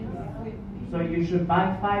 Yes. So you should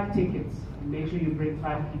buy 5 tickets and make sure you bring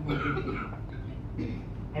 5 people with you.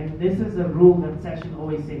 And this is a rule that Session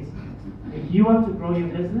always says. If you want to grow your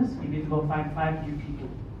business, you need to go find 5 new people.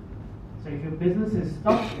 So if your business is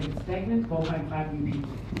stopped and stagnant, go find 5 new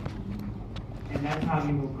people. And that's how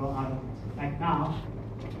you will grow out of it. Like now,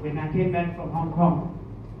 when I came back from Hong Kong,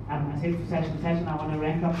 I said to Session, I want to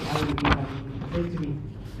rank up the LEV. He said to me,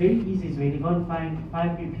 very easy is really go and find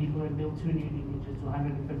 5 new people and build 2 new lineages to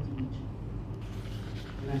 150 each.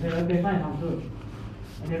 And I said, okay, fine, I'll do it.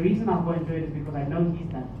 And the reason I'll go and do it is because I know he's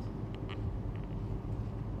done it.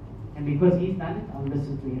 And because he's done it, I'll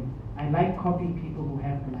listen to him. I like copying people who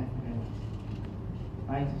have the life that I want.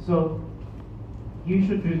 Right? So you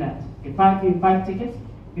should do that. Get 5 tickets.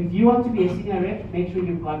 If you want to be a senior rep, make sure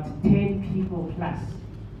you've got 10 people plus.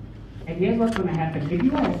 And here's what's going to happen. If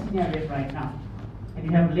you are a senior rep right now, and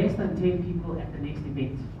you have less than 10 people at the next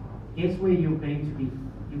event, guess where you're going to be?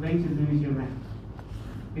 You're going to lose your rank.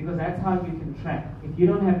 Because that's how you can track. If you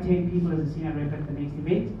don't have 10 people as a senior rep at the next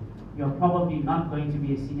event, you're probably not going to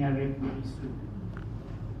be a senior rep very soon.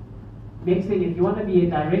 Next thing, if you want to be a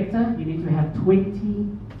director, you need to have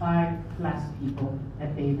 25 plus people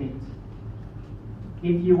at the event.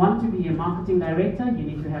 If you want to be a marketing director, you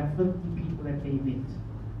need to have 50 people at the event.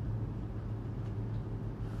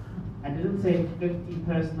 I didn't say 50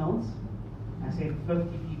 personals, I said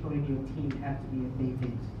 50 people in your team have to be at the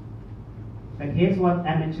event. But here's what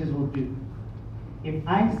amateurs will do. If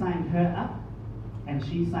I signed her up, and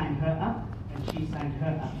she signed her up, and she signed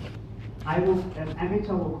her up, an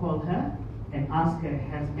amateur will call her and ask her,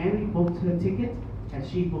 has Mary booked her ticket? Has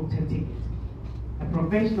she booked her ticket? A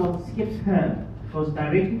professional skips her, goes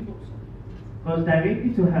directly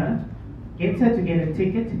to her, gets her to get a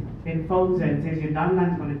ticket, then phones her and says, your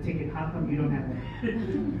downline's on a ticket, how come you don't have it?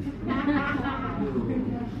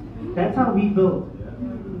 That's how we build.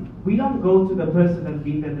 We don't go to the person that's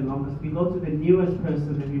been there the longest. We go to the newest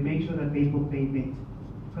person and we make sure that they book the event.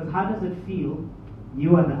 Because how does it feel?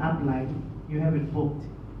 You are the upline, you have it booked,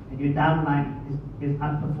 and your downline is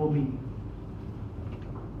underperforming you.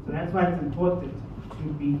 So that's why it's important to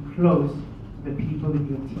be close to the people in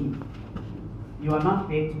your team. You are not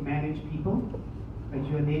there to manage people, but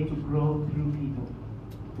you are there to grow through people.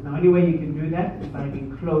 And the only way you can do that is by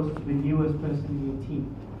being close to the newest person in your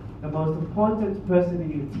team. The most important person in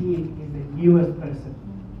your team is the newest person,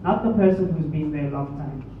 not the person who's been there a long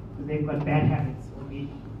time, because they've got bad habits already.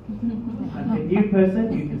 But the new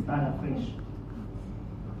person, you can start afresh.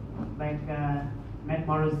 Like Matt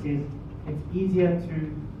Morris says, it's easier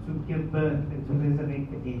to give birth than to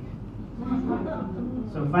resurrect the dead.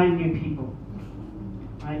 So find new people.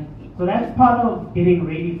 Right? So that's part of getting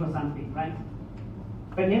ready for something, right?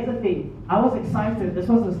 But here's the thing, I was excited. This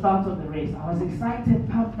was the start of the race. I was excited,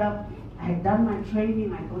 pumped up. I had done my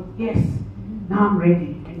training. I thought, yes, now I'm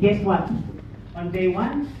ready. And guess what? On day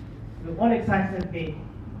 1, we were all excited day.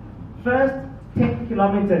 First 10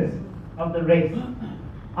 kilometers of the race.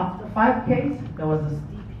 After 5Ks, there was a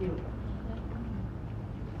steep hill.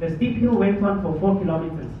 The steep hill went on for 4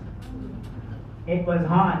 kilometers. It was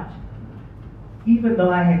hard. Even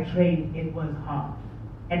though I had trained, it was hard.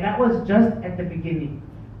 And that was just at the beginning.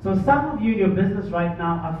 So some of you in your business right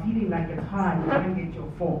now are feeling like it's hard, you haven't get your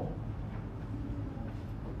 4.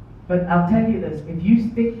 But I'll tell you this, if you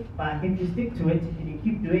stick to it and you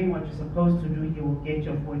keep doing what you're supposed to do, you will get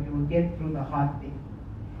your 4, you will get through the hard thing.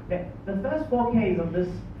 The first 4Ks of this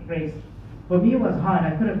race, for me was hard.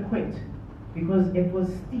 I could have quit because it was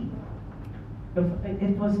steep.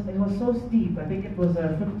 It was so steep. I think it was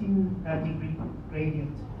a 15-degree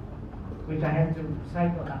gradient, which I had to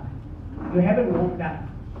cycle up. You haven't warmed up.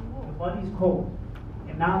 The body's cold.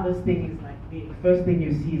 And now this thing is like, the first thing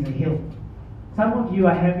you see is a hill. Some of you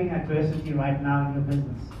are having adversity right now in your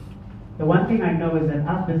business. The one thing I know is that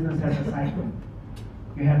our business has a cycle.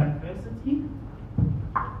 You have adversity,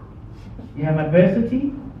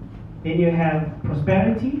 then you have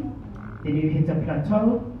prosperity, then you hit a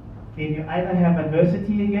plateau, then you either have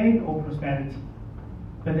adversity again or prosperity.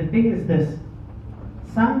 But the thing is this,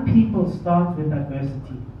 some people start with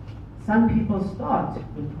adversity, some people start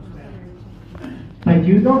with prosperity. But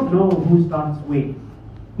you don't know who starts where.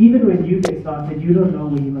 Even when you get started, you don't know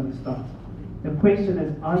where you're going to start. The question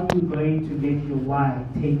is, are you going to let your why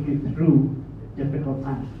take you through difficult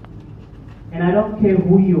times? And I don't care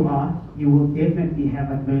who you are, you will definitely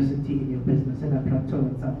have adversity in your business and a plateau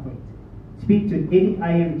at some point. Speak to any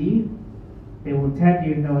IMD, they will tell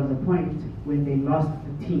you there was a point when they lost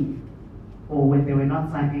a team or when they were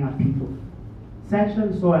not signing up people.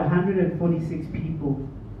 Sachin saw 146 people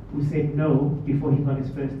who said no before he got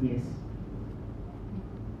his first yes.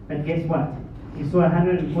 But guess what? He saw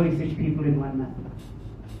 146 people in 1 month.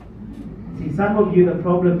 See, some of you, the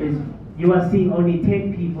problem is you are seeing only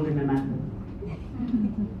 10 people in a month.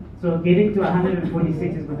 So getting to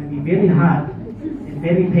 146 is going to be very hard and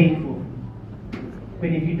very painful.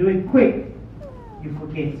 But if you do it quick, you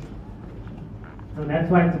forget. So that's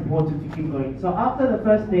why it's important to keep going. So after the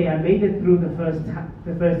first day, I made it through the first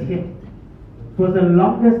hit. It was the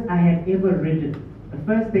longest I had ever ridden. The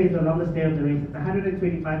first day is the longest day of the race. It's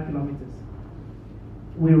 125 kilometers.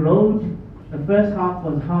 We rode. The first half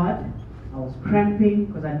was hard. I was cramping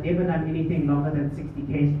because I'd never done anything longer than 60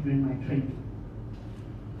 km during my training.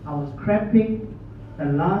 I was cramping. The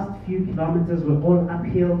last few kilometers were all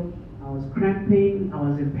uphill. I was cramping. I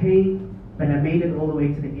was in pain. But I made it all the way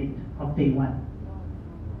to the end of day 1.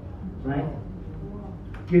 Right?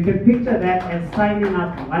 You can picture that as signing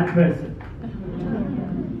up one person.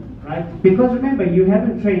 Right? Because remember, you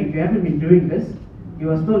haven't trained, you haven't been doing this, you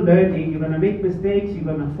are still learning, you're going to make mistakes, you're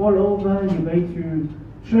going to fall over, you're going to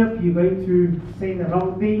trip, you're going to say the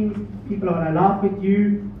wrong things, people are going to laugh at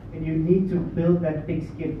you, and you need to build that thick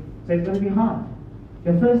skin. So it's going to be hard.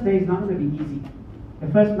 The first day is not going to be easy. The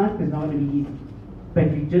first month is not going to be easy.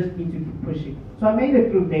 But you just need to keep pushing. So I made it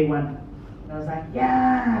through day 1. I was like,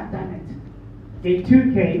 yeah, I've done it. Day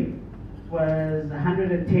 2 came, was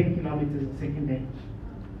 110 kilometers the second day.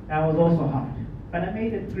 That was also hard, but I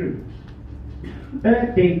made it through.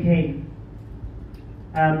 Third day came.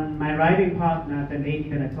 My riding partner, the lady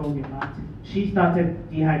that I told you about, she started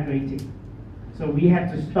dehydrating. So we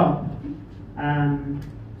had to stop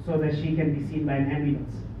so that she can be seen by an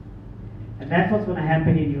ambulance. And that's what's going to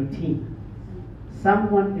happen in your team.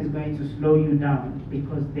 Someone is going to slow you down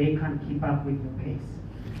because they can't keep up with your pace.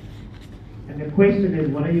 And the question is,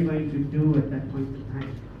 what are you going to do at that point in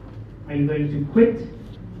time? Are you going to quit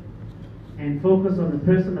and focus on the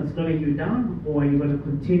person that's slowing you down, or are you going to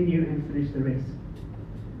continue and finish the race?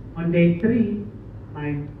 On day 3,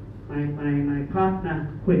 my partner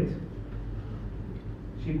quit.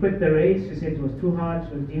 She quit the race. She said it was too hard,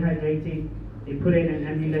 she was dehydrating. They put her in an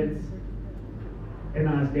ambulance, and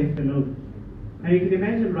I was left alone. Now you can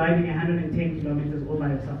imagine riding 110 kilometers all by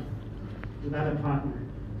yourself, without a partner.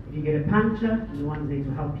 If you get a puncture, no one's there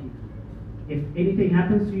to help you. If anything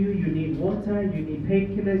happens to you, you need water, you need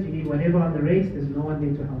painkillers, you need whatever on the race, there's no one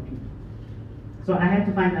there to help you. So I had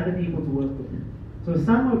to find other people to work with. So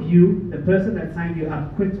some of you, the person that signed you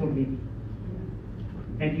up quit already.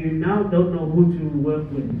 And you now don't know who to work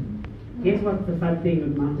with. Guess what's the fun thing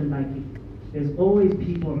with mountain biking? There's always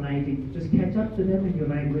people riding. You just catch up to them and you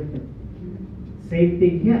ride with them. Same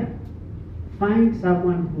thing here. Find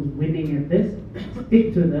someone who's winning at this,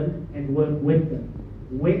 stick to them and work with them.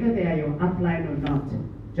 Whether they are your upline or not,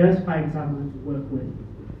 just find someone to work with.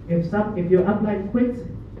 If your upline quits,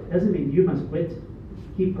 doesn't mean you must quit.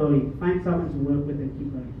 Keep going. Find someone to work with and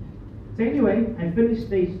keep going. So anyway, I finished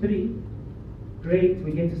stage 3. Great,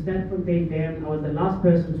 we get to stand from day there. I was the last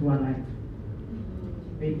person to arrive.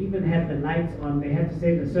 They even had the lights on. They had to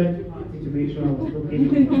send the search party to make sure I was still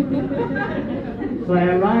getting. So I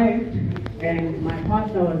arrived, and my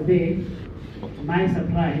partner was there. To my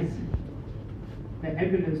surprise, the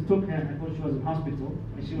ambulance took her. I thought she was in hospital,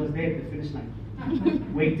 and she was there at the finish line,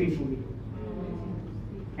 waiting for me.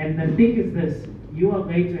 And the thing is this: you are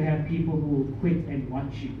going to have people who will quit and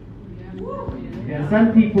watch you. There are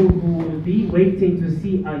some people who will be waiting to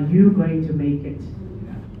see, are you going to make it?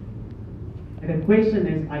 And the question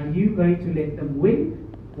is, are you going to let them win,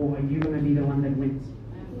 or are you going to be the one that wins?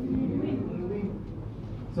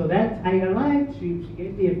 So that I arrived, she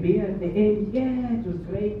gave me a beer at the end. Yeah, it was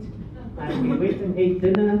great. We went and ate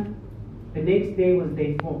dinner. The next day was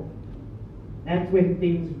day 4. That's when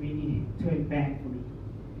things really turned bad for me.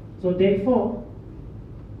 So day 4,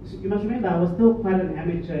 you must remember I was still quite an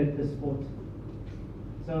amateur at this sport.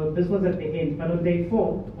 So So this was at the end. But on day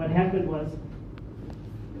 4, what happened was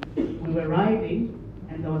we were riding,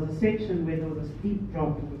 and there was a section where there was a steep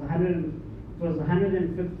drop. It was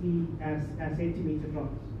 150 centimeter drop.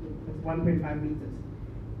 That's 1.5 meters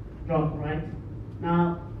drop, right?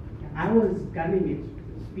 Now, I was gunning it,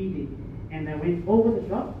 speeding, and I went over the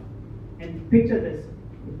drop. And picture this.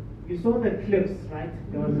 You saw the cliffs, right?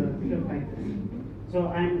 There was a cliff like this. So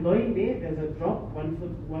I'm going there. There's a drop,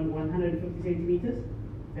 150 centimeters.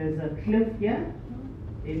 There's a cliff here,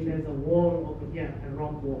 and there's a wall over here, a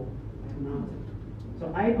rock wall, a mountain.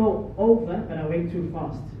 So I go over, but I went too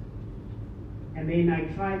fast. And then I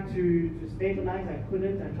tried to stabilize. I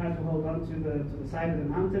couldn't. I tried to hold on to the side of the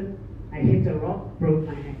mountain. I hit a rock, broke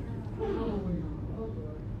my hand.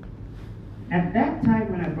 At that time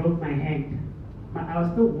when I broke my hand, I was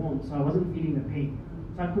still warm, so I wasn't feeling the pain.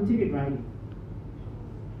 So I continued riding.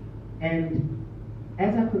 And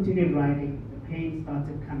as I continued riding, the pain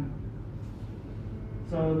started coming.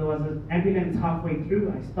 So there was an ambulance halfway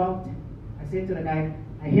through. I stopped. I said to the guy,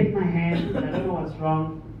 I hit my hand, I don't know what's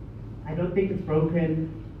wrong. I don't think it's broken.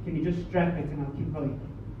 Can you just strap it and I'll keep going?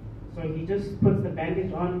 So he just puts the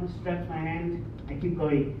bandage on, straps my hand, I keep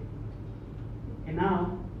going. And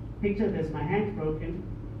now, picture this, my hand's broken,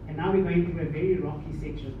 and now we're going through a very rocky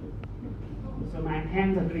section. So my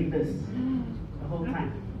hands are doing this the whole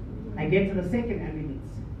time. I get to the second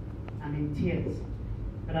ambulance, I'm in tears.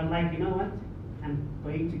 But I'm like, you know what? I'm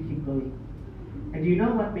going to keep going. And you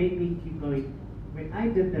know what made me keep going? When I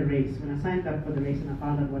did the race, when I signed up for the race and I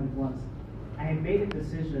found out what it was, I had made a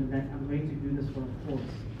decision that I'm going to do this for a cause.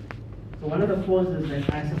 So one of the causes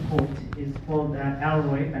that I support is called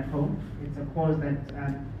Alroy back home. It's a cause that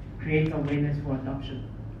creates awareness for adoption,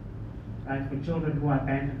 right, for children who are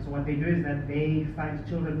abandoned. So what they do is that they find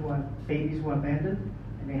children who are babies who are abandoned,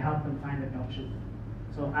 and they help them find adoption.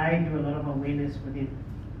 So I do a lot of awareness for them.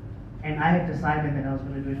 And I had decided that I was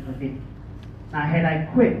going to do it for them. Now, had I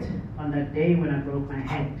quit on that day when I broke my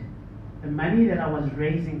hand, the money that I was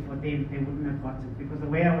raising for them, they wouldn't have gotten. Because the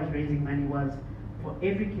way I was raising money was, for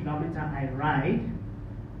every kilometer I ride,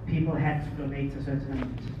 people had to donate a certain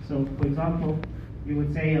amount. So, for example, you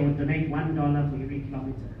would say I would donate $1 for every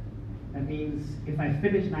kilometer. That means if I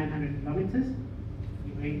finish 900 kilometers,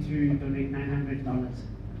 you're going to donate $900.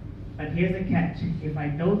 But here's the catch. If I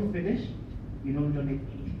don't finish, you don't donate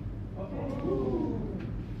anything.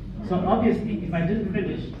 So obviously, if I didn't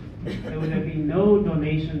finish, there would have been no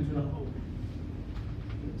donation to the home.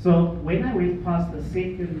 So when I went past the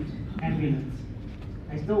second ambulance,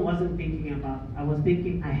 I still wasn't thinking about, I was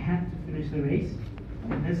thinking I have to finish the race,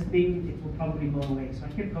 and this thing, it will probably go away. So I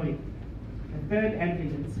kept going. The third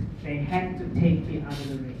ambulance, they had to take me out of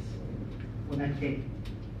the race for that day,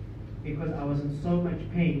 because I was in so much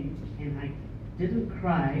pain, and I didn't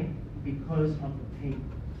cry because of the pain.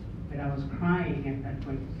 But I was crying at that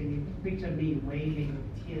point. Can you picture me wailing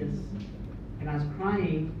with tears? And I was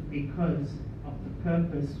crying because of the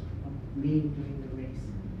purpose of me doing the race.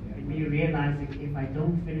 And me realizing if I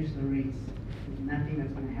don't finish the race, there's nothing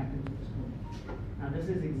that's going to happen to the story. Now this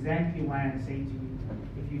is exactly why I say to you,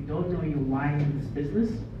 if you don't know your why in this business,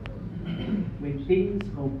 when things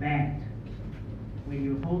go bad, when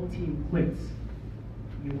your whole team quits,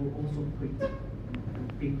 you will also quit.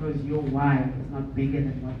 Because your why is not bigger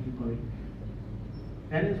than what you're going.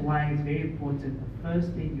 That is why it's very important. The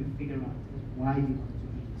first thing you figure out is why you want to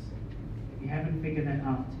do this. If you haven't figured that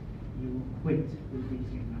out, you will quit when things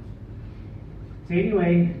get rough. So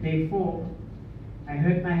anyway, day 4, I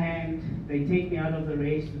hurt my hand. They take me out of the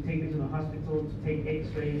race to take me to the hospital to take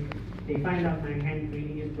x-rays. They find out my hand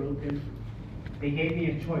really is broken. They gave me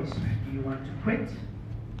a choice. Do you want to quit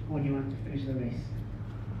or do you want to finish the race?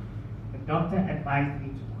 The doctor advised me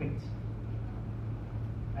to quit.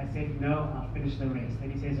 I said, no, I'll finish the race.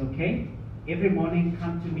 Then he says, okay, every morning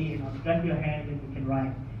come to me and I'll strap your hand and we can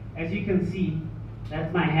ride. As you can see,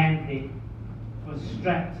 that's my hand there. It was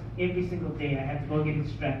strapped every single day. I had to go get it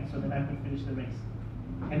strapped so that I could finish the race.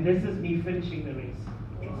 And this is me finishing the race.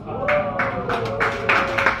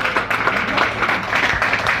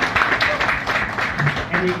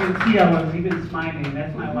 And you can see I was even smiling.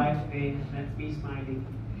 That's my wife there. That's me smiling.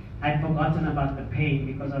 I'd forgotten about the pain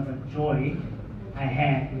because of the joy I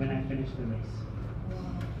had when I finished the race.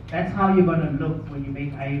 That's how you're going to look when you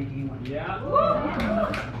make IMD 1. Yeah.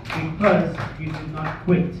 Because you did not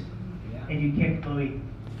quit and you kept going.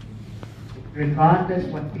 Regardless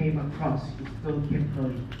what came across, you still kept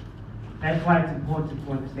going. That's why it's important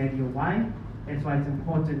to understand your why. That's why it's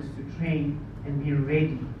important to train and be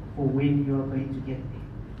ready for when you're going to get there.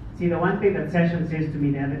 See, the one thing that Session says to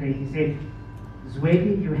me the other day, he said,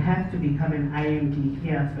 Zweli, you have to become an IMD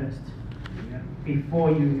here first. Yeah.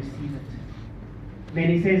 before you receive it. Then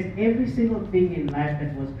he says every single thing in life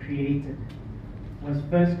that was created was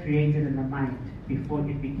first created in the mind before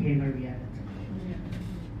it became a reality.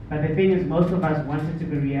 But the thing is, most of us want it to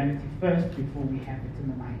be reality first before we have it in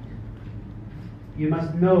the mind. You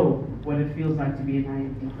must know what it feels like to be an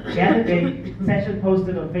IMD. The other day, Session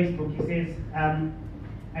posted on Facebook, he says,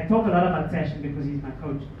 I talk a lot about Session because he's my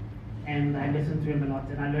coach, and I listen to him a lot,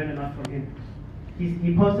 and I learn a lot from him.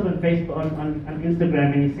 He posted on Facebook, on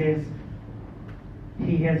Instagram, and he says,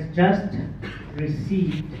 he has just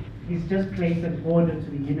received, he's just placed an order to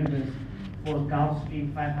the universe for a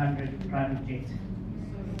Gulfstream 500 private jet.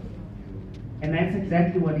 And that's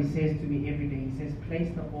exactly what he says to me every day. He says,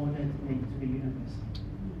 place the order to the universe.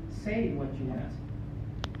 Say what you want.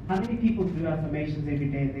 How many people do affirmations every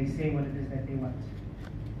day and they say what it is that they want?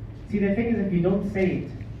 See, the thing is, if you don't say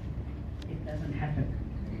it, it doesn't happen.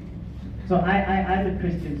 So I'm a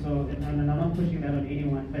Christian, so and I'm not pushing that on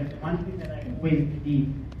anyone, but one thing that I always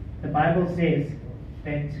believe, the Bible says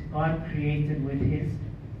that God created with his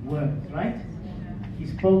words, right? He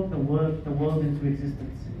spoke the world into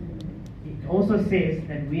existence. It also says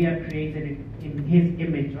that we are created in his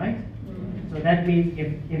image, right? So that means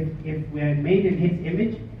if we are made in his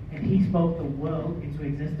image and he spoke the world into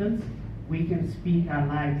existence, we can speak our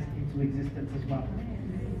lives into existence as well.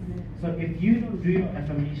 So if you don't do your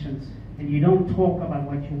affirmations and you don't talk about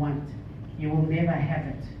what you want, you will never have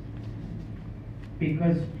it.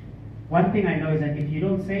 Because one thing I know is that if you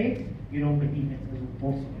don't say it, you don't believe it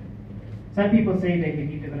also. Some people say they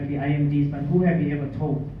believe they're going to be IMDs, but who have you ever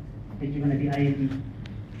told that you're going to be IMD?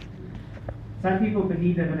 Some people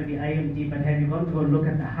believe they're going to be IMD, but have you gone to go look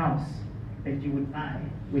at the house that you would buy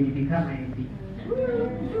when you become IMD?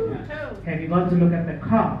 Have you gone to look at the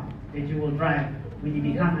car that you will drive when you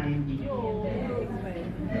become IMD?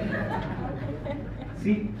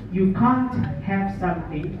 See, you can't have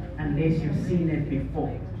something unless you've seen it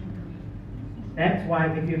before. That's why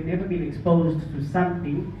if you've never been exposed to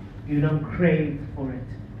something, you don't crave for it.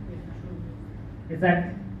 It's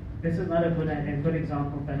like, this is not a good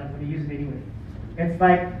example, but I'm going to use it anyway. It's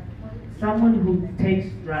like someone who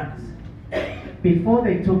takes drugs. Before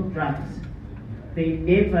they took drugs, they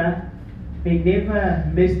never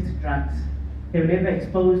missed drugs. They were never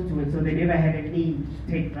exposed to it, so they never had a need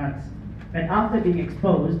to take drugs. But after being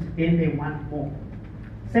exposed, then they want more.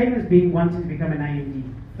 Same as wanting to become an IMD.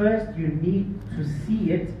 First, you need to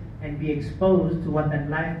see it and be exposed to what that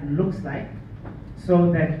life looks like,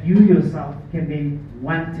 so that you yourself can then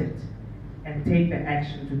want it and take the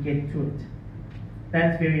action to get to it.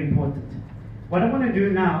 That's very important. What I want to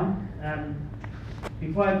do now,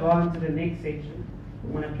 before I go on to the next section, I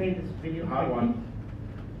want to play this video quickly.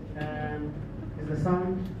 Is the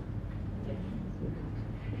sound?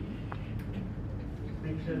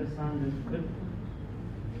 Make sure the sound is good.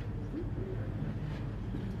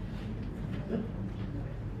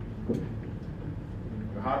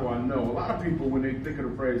 How do I know? A lot of people, when they think of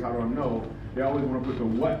the phrase, how do I know, they always want to put the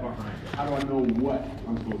what behind it. How do I know what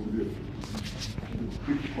I'm supposed to do?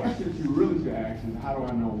 The question that you really should ask is, how do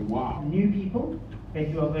I know why? New people that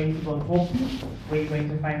you are going to go talk to, where you're going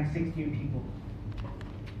to find 6 new people.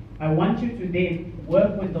 I want you to then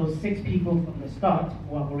work with those 6 people from the start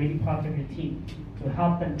who are already part of your team to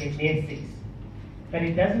help them get their 6. But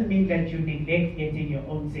it doesn't mean that you neglect getting your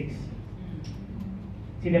own 6.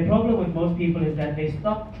 See, the problem with most people is that they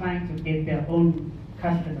stop trying to get their own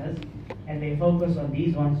customers and they focus on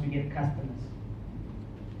these ones to get customers.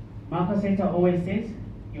 Marco Seta always says,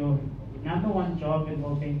 your number one job in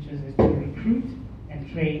World Ventures is to recruit and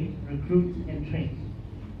train, recruit and train.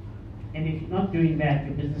 And if you're not doing that,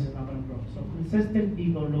 your business is not going to grow. So consistently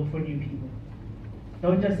go look for new people.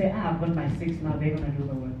 Don't just say, I've got my 6 now, they're going to do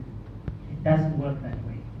the work. It doesn't work that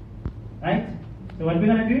way. Right? So what we're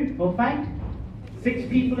going to do, go find 6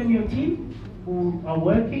 people in your team who are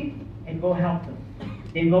working and go help them.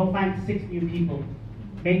 Then go find 6 new people.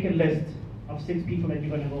 Make a list of 6 people that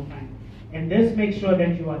you're going to go find. And this makes sure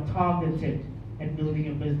that you are targeted at building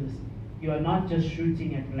your business. You are not just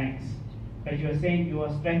shooting at blanks. But you are saying, you are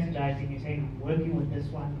strategizing, you're saying, I'm working with this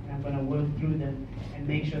one, and I'm going to work through them and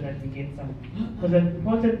make sure that we get something. Because the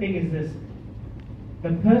important thing is this,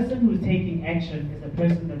 the person who's taking action is the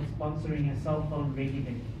person that's sponsoring a cell phone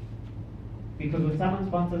regularly. Because when someone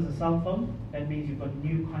sponsors a cell phone, that means you've got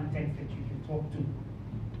new contacts that you can talk to.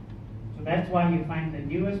 So that's why you find the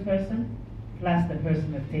newest person plus the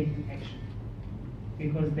person that's taking action.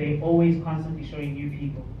 Because they're always constantly showing new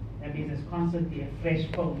people. That means there's constantly a fresh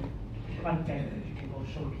phone contact that you can go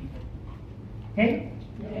show people. Okay?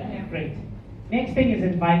 Yeah. Great. Next thing is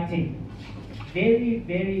inviting. Very,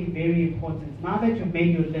 very, very important. Now that you've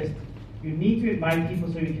made your list, You need to invite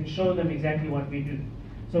people so you can show them exactly what we do.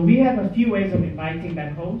 So we have a few ways of inviting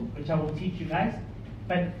back home, which I will teach you guys.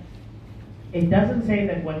 But it doesn't say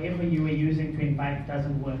that whatever you were using to invite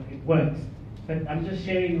doesn't work. It works. But I'm just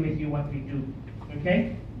sharing with you what we do.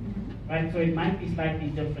 Okay? Right? So it might be slightly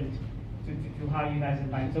different to how you guys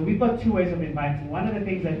invite. So we've got two ways of inviting. One of the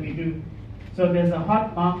things that we do, so there's a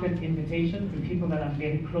hot market invitation to people that I'm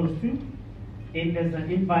very close to. Then there's an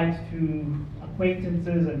invite to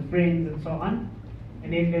acquaintances and friends and so on.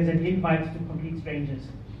 And then there's an invite to complete strangers.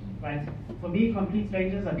 Right? For me, complete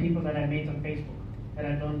strangers are people that I met on Facebook that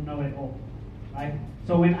I don't know at all. Right?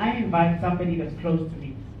 So when I invite somebody that's close to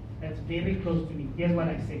me, that's very close to me, here's what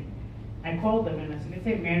I say. I call them and I say, let's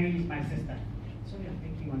say Mary is my sister. Sorry, I'm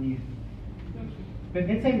thinking on you. But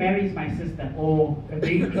let's say Mary is my sister or a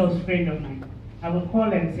very close friend of mine. I will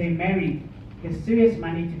call her and say, Mary, there's serious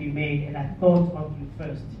money to be made and I thought of you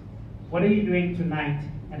first. What are you doing tonight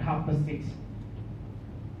at 6:30?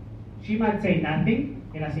 She might say nothing,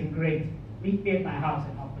 and I say, great, meet me at my house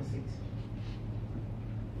at 6:30.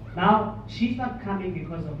 Now, she's not coming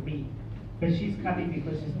because of me, but she's coming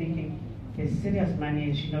because she's thinking there's serious money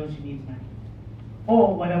and she knows she needs money.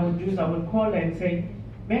 Or what I would do is I would call her and say,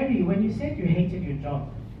 Mary, when you said you hated your job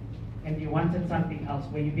and you wanted something else,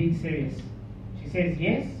 were you being serious? She says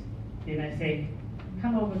yes. Then I say,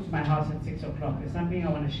 come over to my house at 6 o'clock. There's something I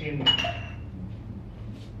want to share with you.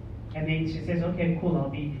 And then she says, okay, cool, I'll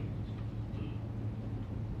be here.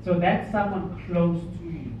 So that's someone close to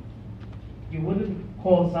you. You wouldn't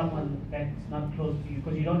call someone that's not close to you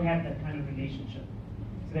because you don't have that kind of relationship.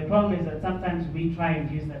 So the problem is that sometimes we try and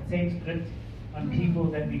use that same script on people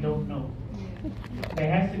that we don't know.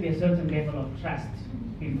 There has to be a certain level of trust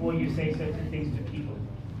before you say certain things to people.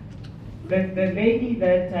 The lady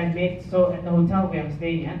that I met, so at the hotel where I'm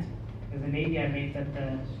staying at, there's a lady I met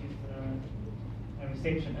she's a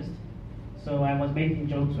receptionist. So I was making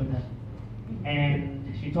jokes with her.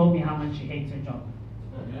 And she told me how much she hates her job.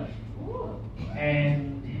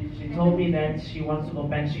 And she told me that she wants to go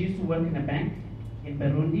back. She used to work in a bank in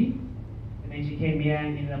Burundi. And then she came here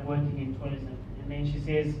and ended up working in tourism. And then she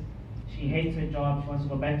says she hates her job. She wants to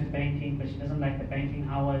go back to banking, but she doesn't like the banking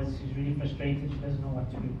hours. She's really frustrated. She doesn't know what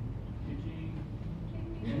to do.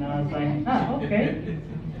 And I was like, okay,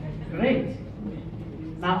 great.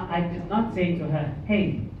 Now, I did not say to her,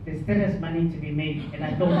 hey, there's serious money to be made, and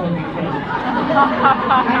I don't know you first.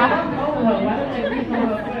 I don't know her. Why don't I know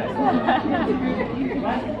her first?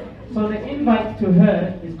 Right? So the invite to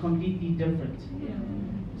her is completely different.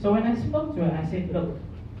 So when I spoke to her, I said, look,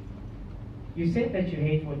 you said that you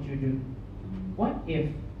hate what you do. What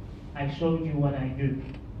if I showed you what I do?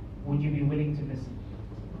 Would you be willing to listen?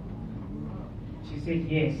 She said,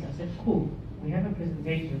 yes. I said, cool. We have a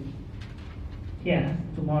presentation here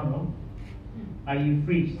tomorrow. Are you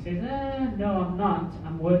free? She says, no, I'm not.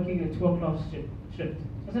 I'm working a 2 o'clock shift.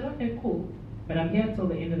 I said, okay, cool. But I'm here till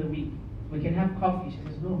the end of the week. We can have coffee. She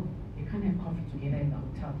says, no, you can't have coffee together in the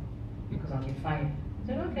hotel because I'll get fired. I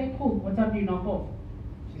said, okay, cool. What time do you knock off?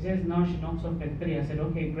 She says, no, she knocks off at 3. I said,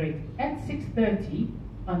 okay, great. At 6:30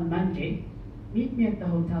 on Monday, meet me at the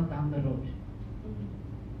hotel down the road.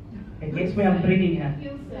 And guess where I'm bringing her?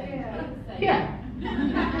 Yeah.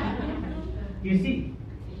 You see?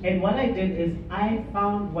 And what I did is I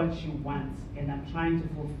found what she wants and I'm trying to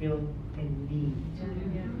fulfill a need.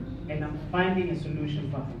 And I'm finding a solution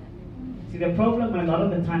for her. See, the problem a lot of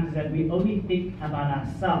the times is that we only think about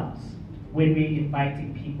ourselves when we're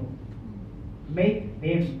inviting people. Make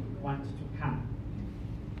them want to come.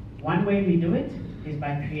 One way we do it is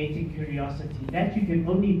by creating curiosity. That you can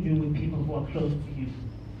only do with people who are close to you.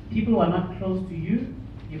 People who are not close to you,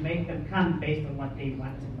 you make them come based on what they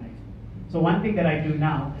want in life. So one thing that I do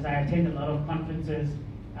now is I attend a lot of conferences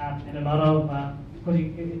and a lot of, because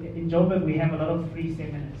in Joburg we have a lot of free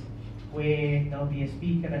seminars where there'll be a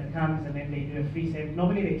speaker that comes and then they do a free seminar.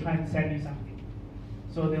 Normally they try and sell you something.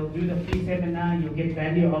 So they'll do the free seminar, you'll get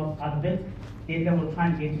value out of it, then they will try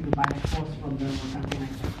and get you to buy a course from them or something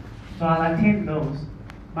like that. So I'll attend those.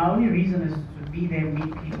 My only reason is to be there,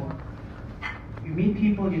 meet people. You meet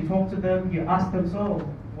people, you talk to them, you ask them, so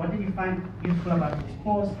what did you find useful about this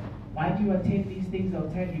course? Why do you attend these things? They'll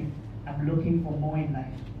tell you, I'm looking for more in life.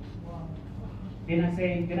 Then I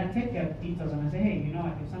take their details and I say, hey, you know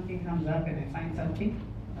what, if something comes up and I find something,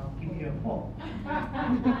 I'll give you a call.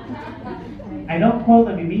 I don't call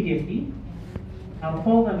them immediately. I'll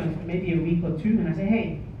call them in maybe a week or two and I say,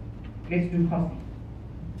 hey, let's do coffee.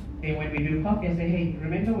 Then when we do coffee, I say, hey,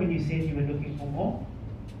 remember when you said you were looking for more?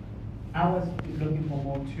 I was looking for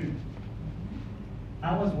more too.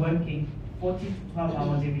 I was working 40 to 12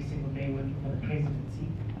 hours every single day working for the presidency.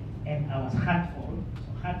 and I was hurtful.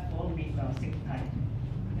 So hurtful means I was sick tired.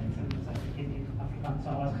 That's in Afrikaans. So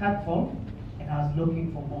I was hurtful and I was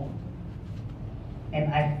looking for more.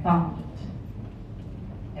 And I found it.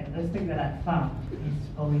 And this thing that I found is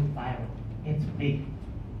going viral. It's big.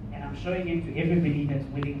 And I'm showing it to everybody that's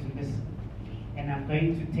willing to listen. And I'm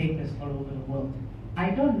going to take this all over the world.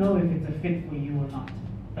 I don't know if it's a fit for you or not,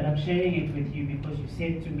 but I'm sharing it with you because you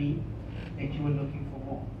said to me that you were looking for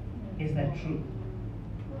more. Is that true?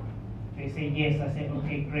 They say yes. I say,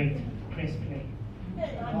 okay, great. Press play.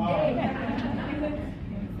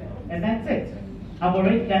 And that's it. I've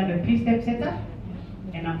already done the 3-step setup,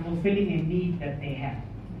 and I'm fulfilling a need that they have.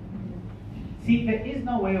 See, there is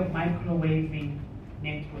no way of microwaving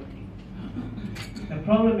networking. The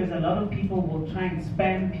problem is a lot of people will try and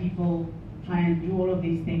spam people, try and do all of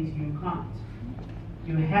these things. You can't.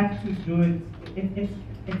 You have to do it.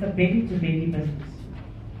 It's a belly-to-belly business.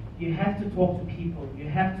 You have to talk to people. You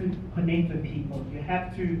have to connect with people. You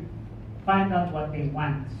have to find out what they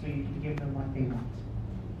want so you can give them what they want.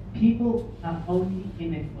 People are only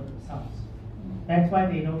in it for themselves. That's why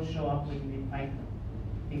they don't show up when you invite them.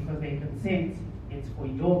 Because they can sense it's for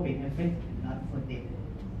your benefit and not for them.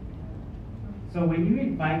 So when you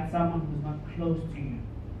invite someone who's not close to you,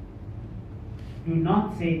 do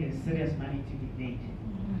not say there's serious money to be made.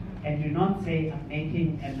 And do not say I'm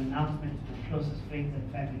making an announcement to my closest friends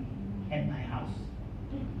and family at my house.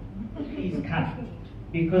 Please come.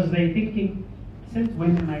 Because they're thinking, since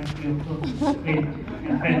when am I your closest friend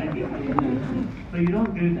and family? So you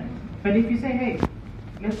don't do that. But if you say, hey,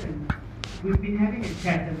 listen, we've been having a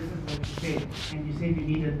chat and this is what you said, and you said you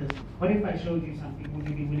needed this. What if I showed you something? Would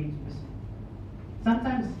you be willing to listen?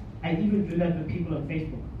 Sometimes I even do that with people on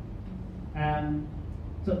Facebook.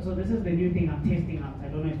 So this is the new thing I'm testing out. I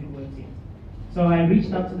don't know if it works yet. So I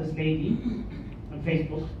reached out to this lady on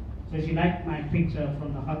Facebook. So she liked my picture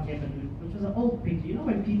from the hot air balloon, which was an old picture. You know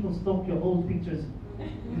when people stalk your old pictures?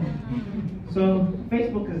 So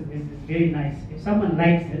Facebook is very nice. If someone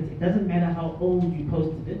likes it, it doesn't matter how old you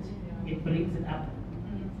posted it, it brings it up.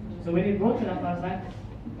 So when it brought it up, I was like,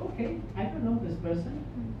 okay, I don't know this person,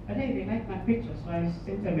 but hey, they like my picture. So I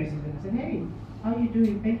sent her a message and I said, hey, how are you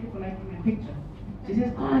doing? Thank you for liking my picture. She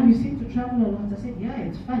says, oh, you seem to travel a lot. I said, yeah,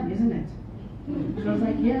 it's fun, isn't it? She was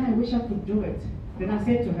like, yeah, I wish I could do it. Then I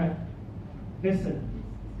said to her, listen,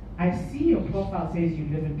 I see your profile says you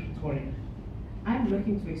live in Pretoria. I'm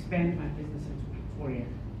looking to expand my business into Pretoria,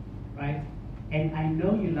 right? And I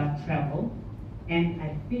know you love travel, and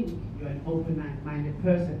I think you're an open-minded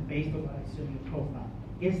person based on what I saw in your profile.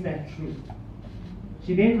 Is that true?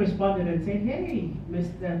 She then responded and said, hey,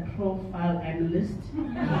 Mr. Profile Analyst.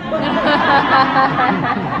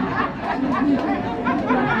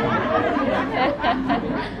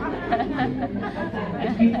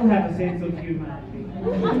 People have a sense of humor, I think.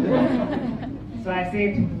 So I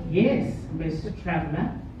said, yes, Miss Traveler.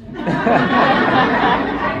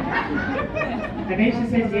 And then she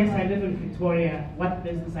says, yes, I live in Pretoria. What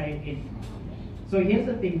business are you in? So here's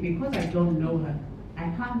the thing, because I don't know her, I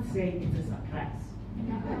can't say it's a surprise.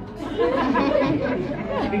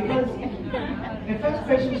 Because the first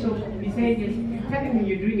question she'll be saying is, you're telling me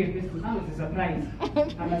you're doing a business, now it's a surprise.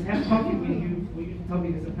 I must have coffee with you for you to tell me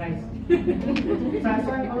the surprise. So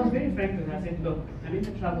I was very frank with her. I said, look, I'm in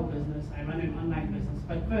the travel business, I run an online business,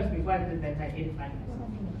 but first, before I did that, I edified myself.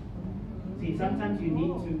 See, sometimes you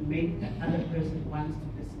need to make the other person wants to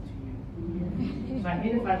listen to you. So I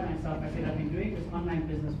edified myself. I said, I've been doing this online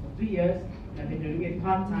business for 3 years. I've been doing it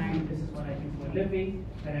part-time. This is what I do for a living.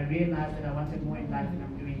 But I realized that I wanted more in life and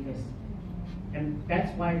I'm doing this. And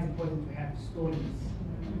that's why it's important to have stories.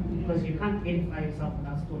 Because you can't edify yourself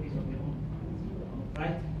without stories of your own.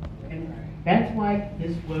 Right? And that's why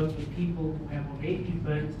this works with people who have already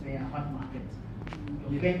burnt their hot market.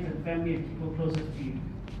 Your friends and family and people closest to you.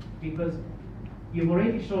 Because you've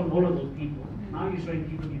already shown all of those people. Now you're showing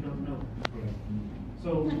people you don't know.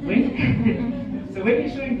 So when you're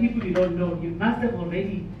showing people you don't know, you must have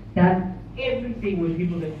already done everything with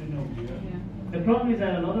people that you know. The problem is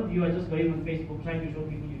that a lot of you are just going on Facebook trying to show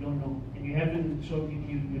people you don't know, and you haven't shown people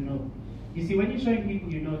you know. You see, when you're showing people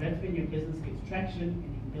you know, that's when your business gets traction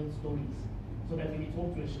and you build stories. So that when you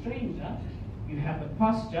talk to a stranger, you have a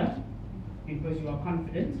posture because you are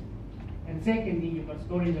confident. And secondly, you've got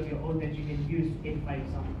stories of your own that you can use to edify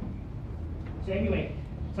yourself. So anyway,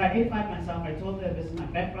 so I edified myself. I told her this is my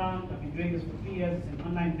background. I've been doing this for 3 years. It's an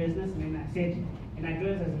online business. And then I said, and I do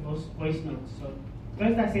it as a voice note. So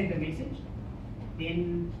first I sent the message.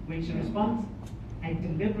 Then when she responds, I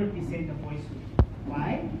deliberately send a voice note.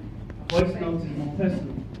 Why? A voice note is more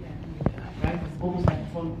personal. Right? It's almost like a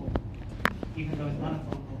phone call, even though it's not a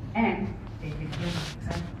phone call. And they can hear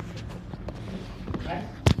excitement.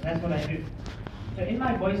 So in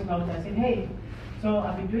my voice note, I said, hey, so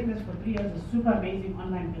I've been doing this for 3 years, a super amazing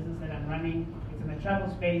online business that I'm running. It's in the travel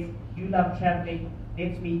space. You love traveling.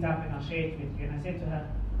 Let's meet up and I'll share it with you. And I said to her,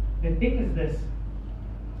 the thing is this,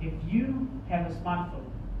 if you have a smartphone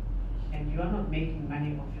and you are not making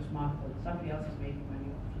money off your smartphone, somebody else is making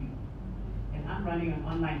money off you. And I'm running an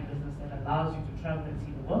online business that allows you to travel and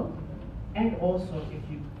see the world, and also,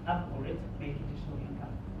 if you up for it, make additional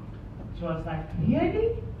income. So I was like,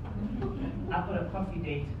 really? I've got a coffee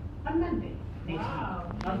date on Monday next week,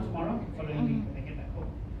 not tomorrow, following week when I get back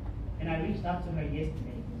home. And I reached out to her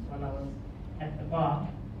yesterday while I was at the bar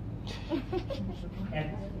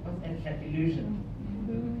at Illusion.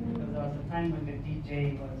 Because there was a time when the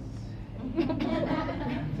DJ was.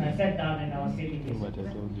 So I sat down and I was sitting this.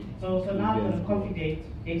 So now I've got a coffee date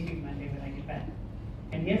next week Monday when I get back.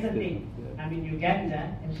 And here's the thing, I'm in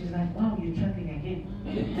Uganda, and she's like, wow, you're traveling again.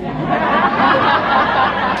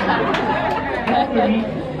 That's the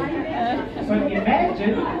reason. So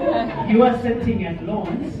imagine you are sitting at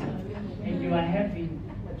Lawrence, and you are having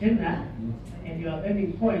dinner, and you are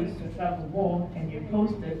earning points to travel more, and you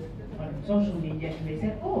post it on social media, and they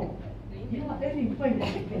said, oh, you are earning points,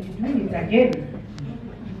 and you're doing it again.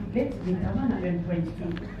 Let's meet, I want to earn points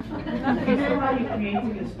too. You see how you're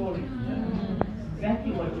creating a story.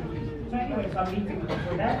 Exactly what you do. So anyway, so I'm meeting with them.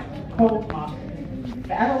 So that's cold market.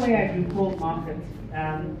 The other way I do cold market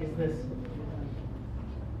is this.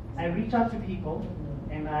 I reach out to people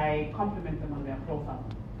and I compliment them on their profile.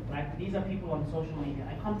 Right? These are people on social media.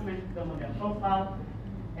 I compliment them on their profile,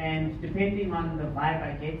 and depending on the vibe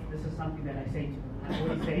I get, this is something that I say to them. I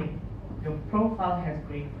always say, your profile has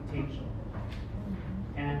great potential,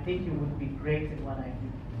 and I think you would be great at what I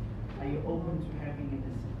do. Are you open to having a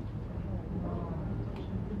listen?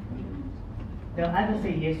 They'll either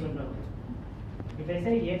say yes or no. If they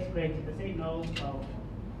say yes, great. If they say no, well,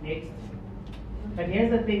 next. But here's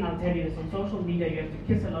the thing I'll tell you is on social media you have to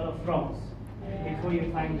kiss a lot of frogs before you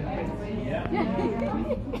find the prince.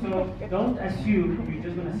 So don't assume you're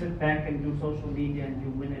just going to sit back and do social media and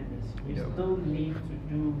you win at this. You still need to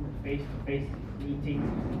do face-to-face meetings.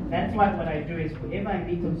 That's why what I do is whenever I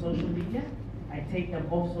meet on social media, I take them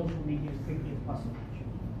off social media as quickly as possible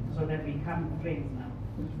so that we become friends now,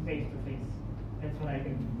 face-to-face. That's what I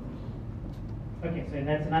do. Okay, so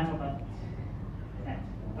that's enough about that,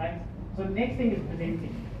 right? So the next thing is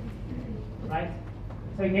presenting, right?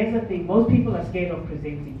 So here's the thing, most people are scared of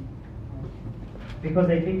presenting because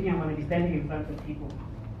they're thinking I'm going to be standing in front of people.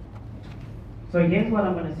 So here's what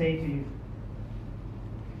I'm going to say to you.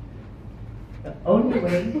 The only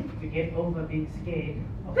way to get over being scared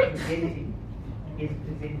of presenting is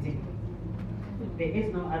presenting. There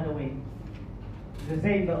is no other way. The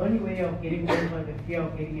same, the only way of getting over the fear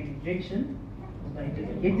of getting an injection is by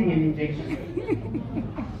just getting an injection.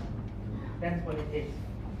 That's what it is.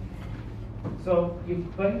 So you're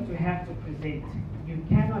going to have to present. You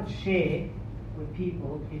cannot share with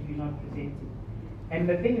people if you're not presenting. And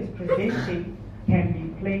the thing is, presenting can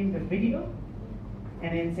be playing the video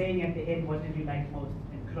and then saying at the end, what did you like most,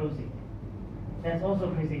 and closing. That's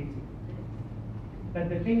also presenting. But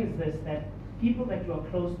the thing is this, that people that you are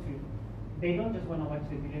close to, they don't just want to watch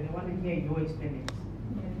the video, they want to hear your experience.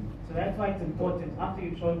 So that's why it's important, after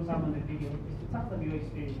you've shown someone the video, is to tell them your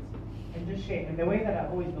experience and just share. And the way that I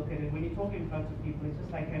always look at it, when you're talking in front of people, it's just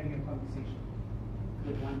like having a conversation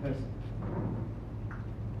with one person.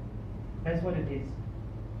 That's what it is.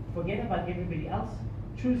 Forget about everybody else.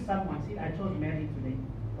 Choose someone. See, I chose Mary today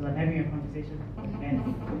because I'm having a conversation with Mary.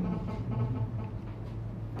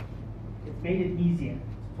 It's made it easier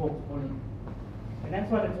to talk to all of you. And that's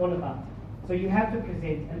what it's all about. So you have to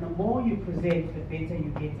present, and the more you present, the better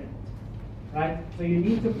you get at it. Right? So you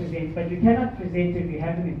need to present, but you cannot present if you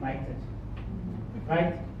haven't invited.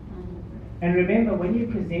 Right? And remember, when you're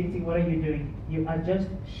presenting, what are you doing? You are just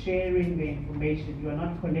sharing the information. You are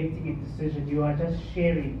not collecting a decision. You are just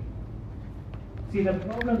sharing. See, the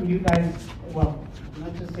problem you guys, well, I'm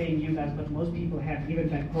not just saying you guys, but most people have, even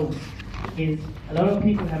back home, is a lot of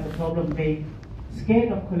people have the problem they're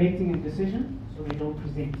scared of collecting a decision, so they don't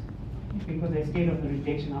present because they're scared of the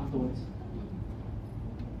rejection afterwards.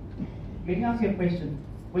 Let me ask you a question.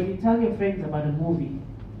 When you tell your friends about a movie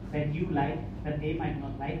that you like, that they might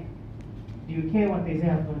not like, do you care what they say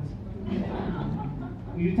afterwards?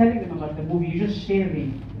 You're telling them about the movie, you're just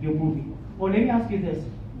sharing your movie. Or let me ask you this.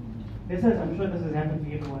 I'm sure this has happened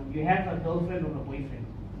to everyone. You have a girlfriend or a boyfriend.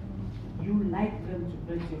 You like them to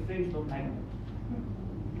bits, your friends don't like them.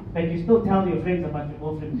 But you still tell your friends about your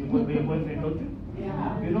girlfriend, your boyfriend, don't you?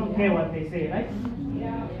 Yeah. You don't care what they say, right?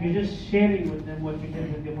 Yeah. You're just sharing with them what you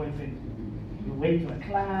did with your boyfriend. You went to a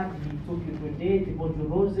club, he took you to a date, he bought you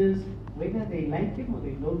roses. whether they like him or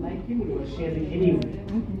they don't like him, we are sharing anyway.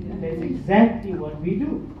 That's exactly what we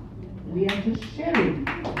do. We are just sharing.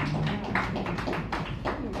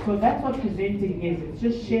 So that's what presenting is. It's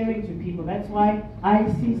just sharing to people. That's why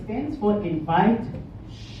IC stands for invite,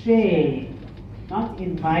 share, not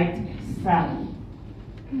invite, sell.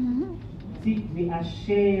 See, we are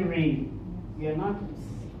sharing. We are not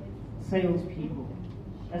salespeople.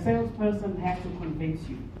 A salesperson has to convince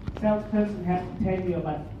you. A salesperson has to tell you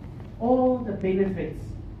about all the benefits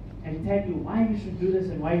and tell you why you should do this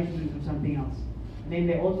and why you should do something else. And then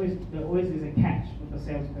there always is a catch with a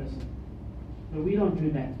salesperson. But we don't do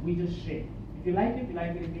that. We just share. If you like it, you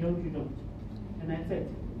like it. If you don't, you don't. And that's it.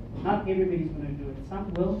 Not everybody's going to do it.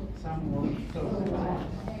 Some will, some won't. So,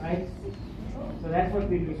 right? So that's what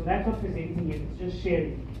we do. So that's what presenting is. It's just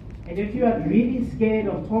sharing. And if you are really scared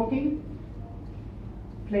of talking,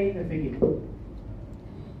 play the video.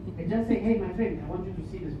 And just say, hey, my friend, I want you to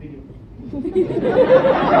see this video.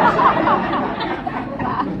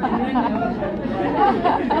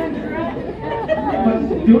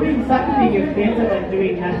 Because doing something is better than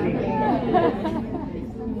doing nothing.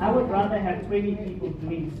 I would rather have 20 people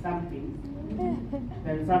doing something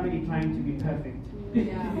than somebody trying to be perfect.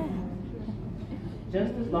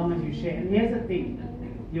 Just as long as you share. And here's the thing,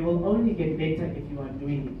 you will only get better if you are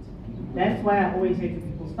doing it. That's why I always say to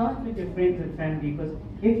people, start with your friends and family, because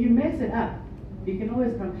if you mess it up, you can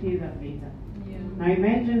always come clean it up later. Now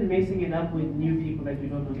imagine messing it up with new people that you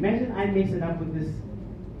don't know. Imagine I mess it up with this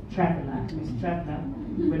traveler, Miss Traveler,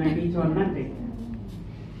 when I meet her on Monday.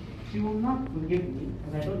 She will not forgive me,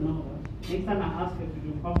 because I don't know her. Next time I ask her to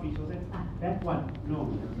do coffee, she'll say, that one, no.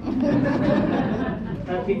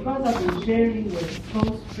 But because I've been sharing with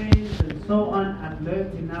close friends and so on, I've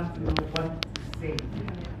learned enough to know what to say.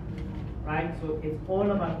 Right? So it's all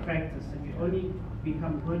about practice, and you only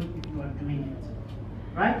become good if you are doing it.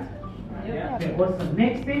 Right? Yeah. Okay, what's the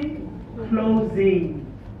next thing? Closing.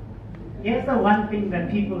 Here's the one thing that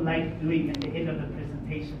people like doing at the end of the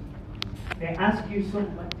presentation. They ask you, so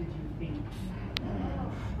what did you think?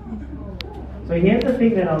 So here's the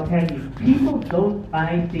thing that I'll tell you. People don't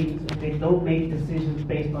buy things and they don't make decisions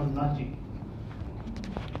based on logic.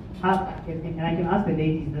 And I can ask the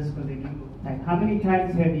ladies this because they know. Like, how many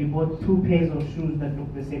times have you bought 2 pairs of shoes that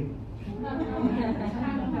look the same?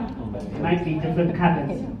 It might be different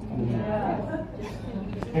colors.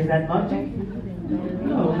 Is that logic?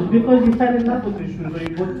 No, it's because you fell in love with the shoes or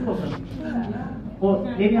you bought 2 of them. Or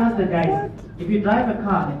maybe ask the guys, if you drive a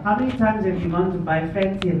car, how many times have you gone to buy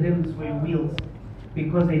fancy rims for your wheels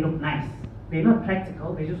because they look nice? They're not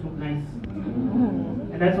practical, they just look nice.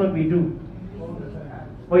 And that's what we do.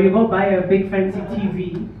 Or you go buy a big fancy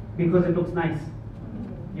TV because it looks nice.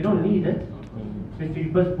 You don't need it, but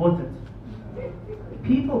you just bought it.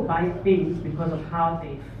 People buy things because of how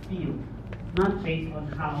they feel, not based on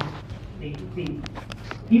how they think.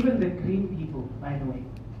 Even the green people, by the way,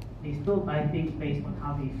 they still buy things based on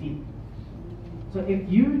how they feel. So if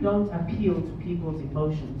you don't appeal to people's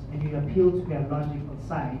emotions and you appeal to their logical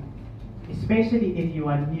side, especially if you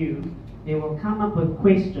are new, they will come up with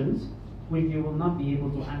questions which you will not be able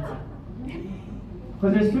to answer.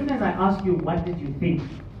 Because as soon as I ask you, what did you think?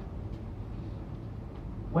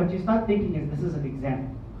 What you start thinking is, this is an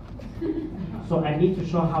exam. So I need to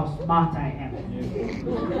show how smart I am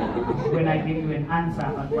when I give you an answer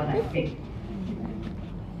about what I think.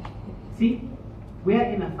 See, we are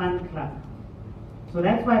in a fun club. So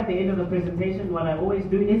that's why at the end of the presentation, what I always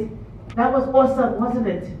do is, that was awesome, wasn't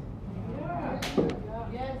it? Yeah.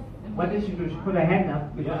 Yes. What did she do? She put her hand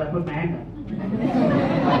up because I put my hand up.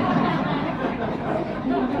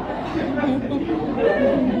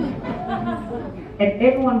 And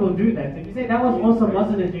everyone will do that. If you say, that was awesome,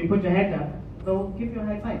 wasn't it? And you put your hand up, they'll give you a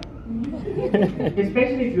high five.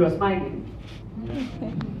 Especially if you are smiling.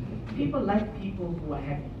 People like people who are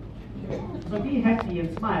happy. So be happy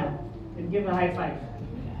and smile and give a high five.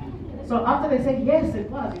 So after they say, yes, it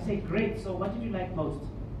was, you say, great, so what did you like most?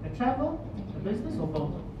 The travel, the business, or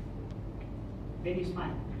both? Then you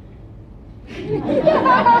smile.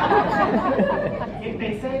 If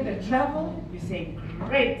they say the travel, you say,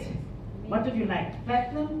 great. What did you like,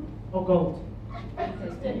 platinum or gold? And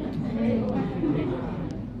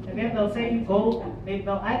then they'll say gold,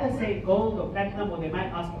 they'll either say gold or platinum, or they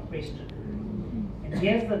might ask a question. And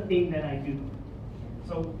here's the thing that I do.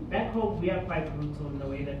 So back home, we are quite brutal in the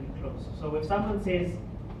way that we close. So if someone says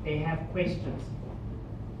they have questions,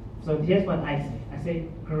 so here's what I say. I say,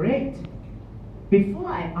 great. Before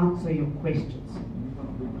I answer your questions,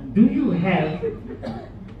 do you have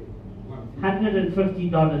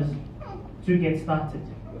 $150 to get started?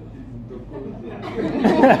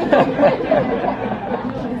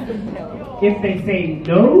 If they say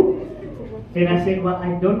no, then I said, well,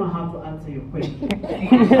 I don't know how to answer your question.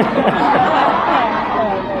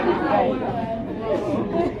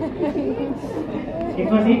 It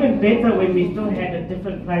was even better when we still had a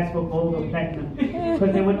different price for gold or platinum.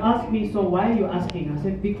 Because they would ask me, so why are you asking? I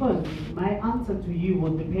said, because my answer to you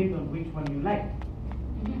will depend on which one you like.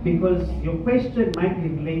 Because your question might be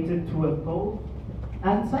related to a gold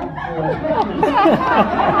answer or a platinum.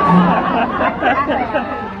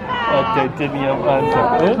 Titanium So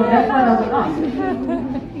answer. that's what I would ask.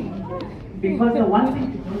 Because the one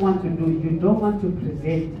thing you don't want to do, you don't want to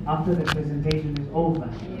present after the presentation is over.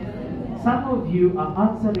 Some of you are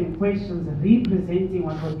answering questions representing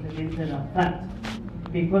what was presented up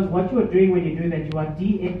front. Because what you are doing when you do that, you are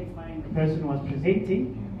de-edifying the person who was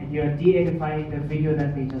presenting, and you are de-edifying the video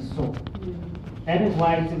that they just saw. That is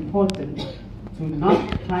why it's important to not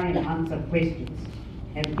try and answer questions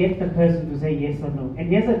and get the person to say yes or no. And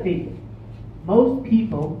here's the thing, most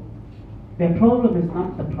people, their problem is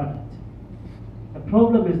not the product. The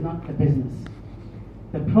problem is not the business.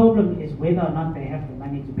 The problem is whether or not they have the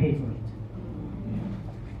money to pay for it.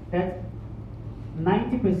 That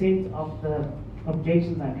 90% of the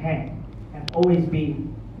objections I've had have always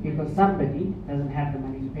been because somebody doesn't have the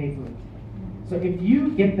money to pay for it. So if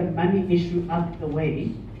you get the money issue out the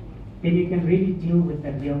way, then you can really deal with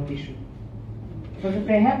the real issue. Because if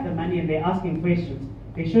they have the money and they're asking questions,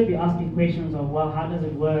 they should be asking questions of, well, how does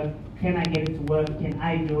it work? Can I get it to work? Can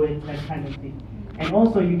I do it? That kind of thing. And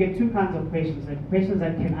also, you get two kinds of questions. There are questions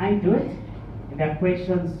that can I do it? And there are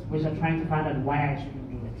questions which are trying to find out why I shouldn't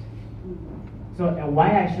do it. So a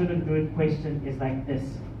why I shouldn't do it question is like this.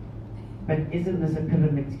 But isn't this a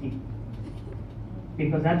pyramid scheme?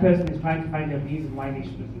 Because that person is trying to find a reason why they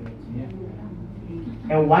shouldn't do it.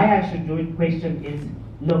 A why I should do it question is,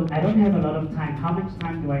 look, I don't have a lot of time. How much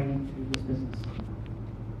time do I need to do this business?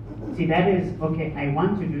 See, that is, okay, I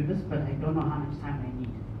want to do this, but I don't know how much time I need.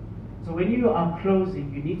 So when you are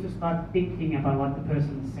closing, you need to start thinking about what the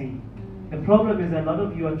person is saying. The problem is a lot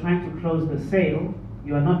of you are trying to close the sale,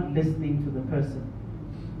 you are not listening to the person.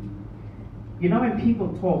 You know, when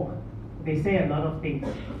people talk, they say a lot of things.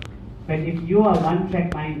 But if you are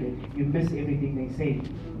one-track minded, you miss everything they say.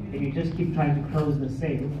 And you just keep trying to close the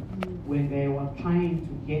sale when they were trying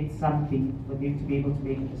to get something for them to be able to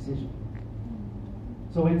make a decision.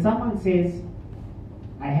 So when someone says,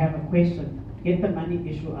 I have a question, get the money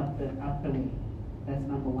issue out the way. That's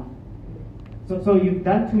number one. So you've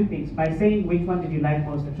done two things. By saying which one did you like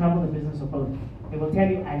most, the travel, the business, or both, they will tell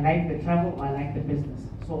you, I like the travel or I like the business.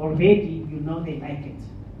 So already you know they like it.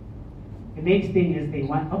 The next thing is they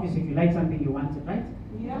want, obviously if you like something, you want it, right?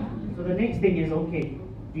 Yeah. So the next thing is, okay,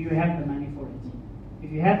 do you have the money for it?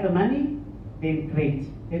 If you have the money, then great.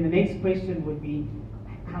 Then the next question would be,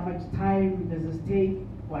 how much time does this take?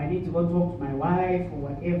 Or I need to go talk to my wife or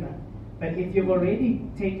whatever. But if you've already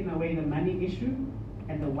taken away the money issue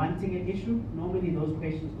and the wanting it issue, normally those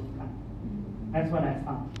questions will come. That's what I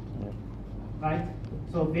found. Right?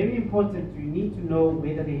 So very important, you need to know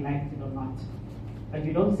whether they liked it or not. But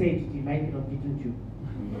you don't say, did you like it or didn't you?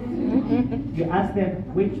 You ask them,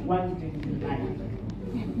 which one did you like?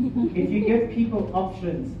 If you give people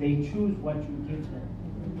options, they choose what you give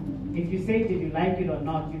them. If you say, did you like it or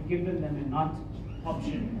not, you've given them a not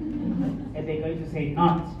option. And they're going to say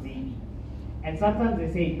not, maybe. And sometimes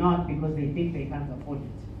they say not because they think they can't afford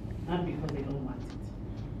it, not because they don't want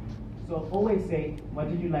it. So always say, what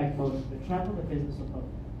did you like most, the travel, the business, or both?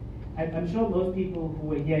 I'm sure most people who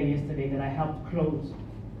were here yesterday that I helped close,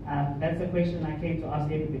 that's the question I came to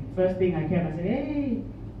ask everybody. First thing I came, I said, hey,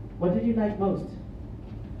 what did you like most?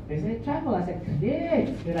 They said, travel. I said, yes.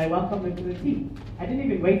 Then I welcomed them to the team. I didn't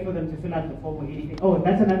even wait for them to fill out the form or anything. Oh,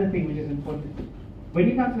 that's another thing which is important. When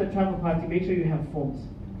you come to the travel party, make sure you have forms.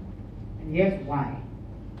 And here's why.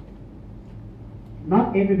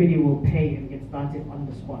 Not everybody will pay and get started on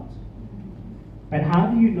the spot. But how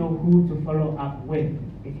do you know who to follow up with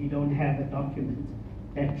if you don't have a document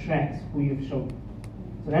that tracks who you've shown?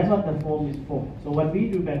 So that's what the form is for. So what we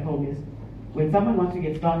do back home is, when someone wants to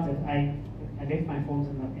get started, I left my forms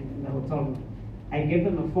in the hotel room. I give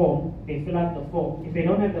them a form, they fill out the form. If they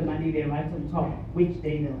don't have the money, they write on top which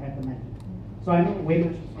day they'll have the money. So I know when I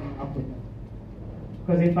should follow up with them.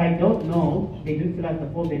 Because if I don't know, they didn't fill out the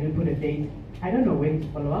form, they didn't put a date, I don't know when to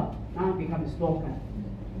follow up. Now I become a stalker.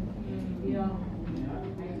 Yeah.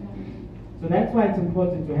 So that's why it's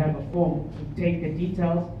important to have a form to take the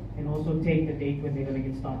details and also take the date when they're going to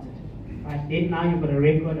get started. Right? Then now you've got a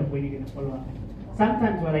record of when you're going to follow up.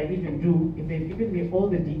 Sometimes what I even do, if they've given me all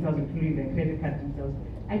the details, including their credit card details,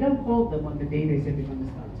 I don't call them on the day they said they're going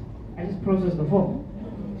to start. I I just process the form.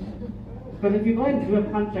 But if you go and do a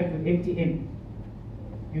contract with MTN,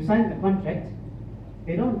 you sign the contract,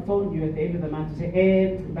 they don't phone you at the end of the month to say,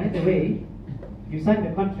 and by the way, you signed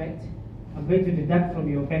the contract, I'm going to deduct from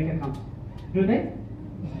your bank account. Do they?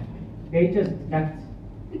 They just deduct.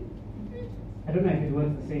 I don't know if it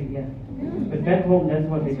works the same here. But back home, that's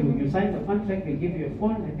what they do. You sign the contract, they give you a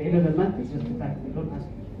form, at the end of the month, it's just deduct. They don't ask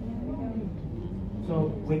you.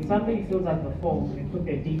 So when somebody fills out the form, they put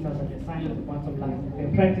their details and they sign at the bottom line.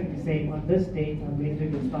 They're practically saying, on this date, I'm going to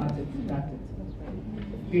get started, deducted.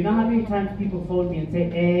 Do you know how many times people phone me and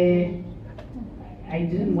say, I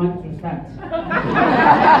didn't want to start?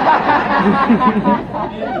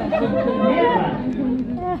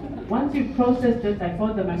 Never. Once you've processed it, I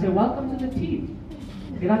phone them, I say, welcome to the team.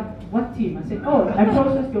 They're like, what team? I said, oh, I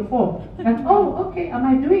processed your form. Like, oh, okay, am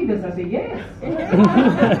I doing this? I say, yes.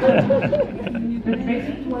 That's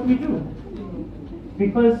basically what we do.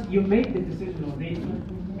 Because you made the decision already,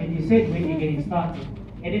 and you said when you're getting started.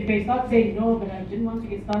 And if they start saying, no, but I didn't want to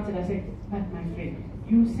get started, I say, but my friend,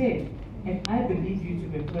 you said, and I believe you to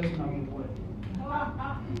be a person of your word.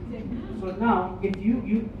 So now, if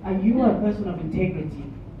you are a person of integrity,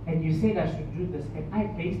 and you said I should do this, and I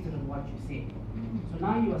based it on what you said. So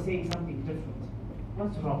now you are saying something different.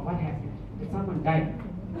 What's wrong? What happened? Did someone die?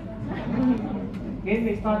 Then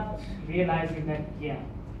they start realizing that, yeah.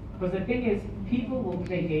 Because the thing is, people will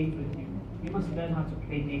play games with you. You must learn how to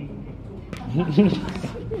play games with them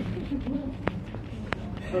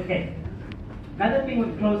too. Okay. Another thing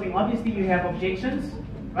with closing, obviously you have objections,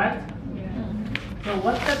 right? Yeah. So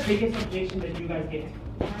what's the biggest objection that you guys get?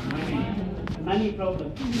 Money. The money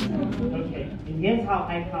problem. Okay. And here's how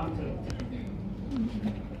I counter it.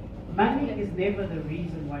 Money is never the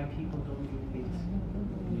reason why people don't do things.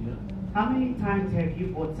 How many times have you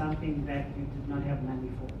bought something that you did not have money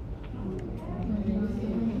for?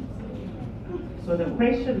 So the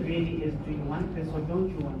question really is, do you want this or don't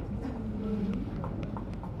you want it?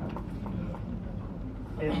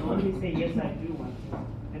 They only say, yes, I do want it.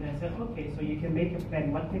 And I said, okay, so you can make a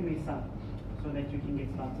plan. What can we sell so that you can get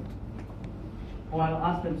started? Or I'll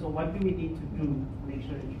ask them, so what do we need to do to make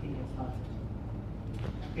sure that you can get started?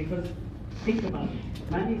 Because think about it,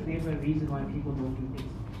 money is never a reason why people don't do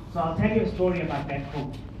things. So I'll tell you a story about back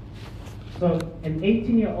home. So an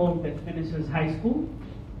 18-year-old that finishes high school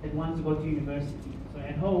that wants to go to university. So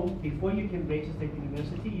at home, before you can register at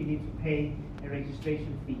university, you need to pay a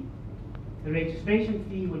registration fee. The registration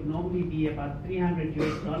fee would normally be about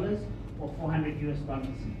 $300 or $400.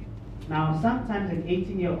 Now, sometimes an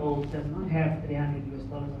 18-year-old does not have $300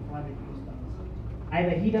 or $400.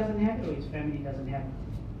 Either he doesn't have it or his family doesn't have it.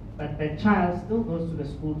 But the child still goes to the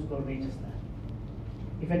school to go register.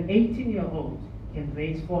 If an 18-year-old can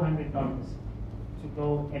raise $400 to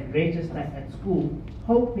go and register at school,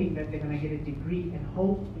 hoping that they're going to get a degree and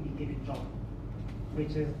hopefully get a job,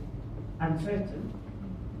 which is uncertain.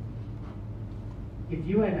 If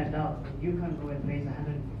you are an adult and you can go and raise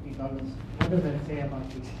 $150, what does that say about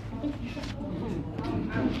you?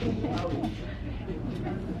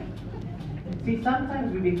 See,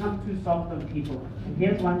 sometimes we become too soft on people. And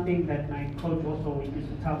here's one thing that my coach also used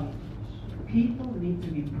to tell me. People need to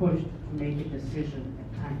be pushed to make a decision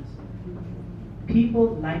at times.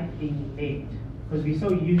 People like being led because we're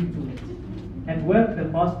so used to it. At work, the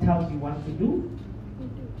boss tells you what to do.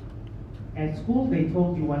 At school, they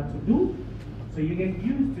told you what to do. So you get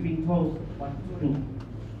used to being told what to do.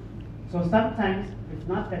 So sometimes it's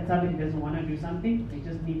not that somebody doesn't want to do something, they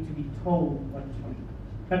just need to be told what to do.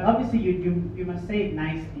 But obviously you must say it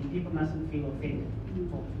nicely. People mustn't feel offended.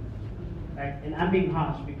 Right? And I'm being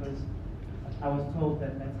harsh because I was told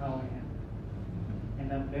that that's how I am.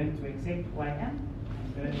 And I've learned to accept who I am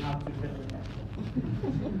and learn how to live with that.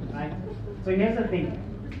 Right? So here's the thing.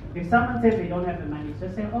 If someone says they don't have the money,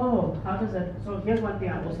 just say, oh, how does that? So here's one thing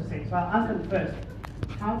I also say. So I'll ask them first,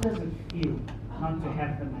 how does it feel not to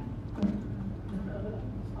have the money?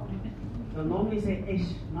 They'll normally say,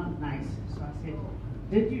 ish, not nice. So I said,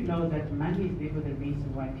 did you know that money is never the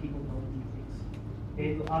reason why people don't do things?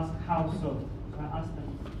 They will ask, how so? So I asked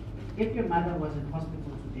them, if your mother was in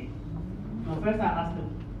hospital today, no, first I asked them,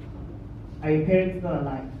 are your parents still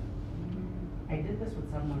alive? I did this with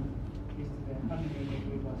someone yesterday, I can't remember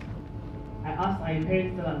who it was. I asked, are your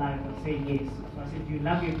parents still alive? They'll say yes. So I said, do you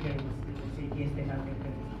love your parents? They will say yes, they love their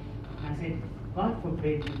parents. And I said, God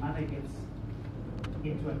forbid your mother gets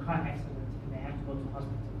into a car accident and they have to go to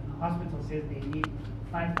hospital. And the hospital says they need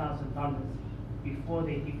 $5,000 before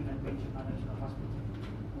they even admit your mother to the hospital.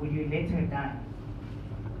 Will you let her die?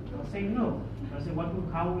 They'll say no. They'll say,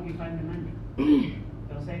 how would you find the money?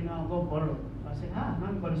 They'll say, no, I'll go borrow. I said, now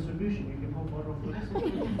we've got a solution. You can go borrow for this.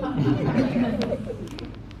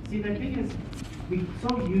 See, the thing is, we're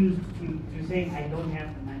so used to saying, I don't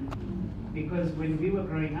have the money. Because when we were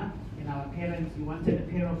growing up, and our parents, you wanted a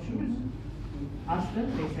pair of shoes, you ask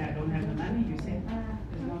them, they say, I don't have the money. You say,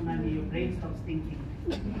 there's no money. Your brain stops thinking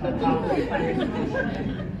about how to find a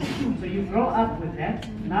solution. So you grow up with that.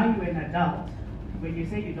 Now you're an adult. When you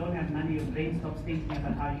say you don't have money, your brain stops thinking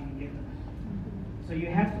about how you can get the money. So you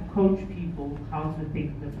have to coach people how to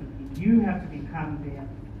think differently. You have to become their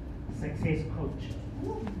success coach.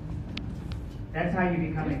 That's how you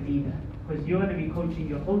become a leader, because you're going to be coaching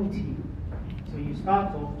your own team. So you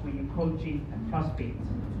start off when you're coaching a prospect,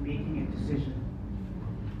 making a decision.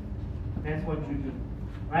 That's what you do,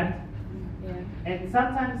 right? Yeah. And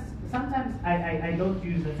sometimes I don't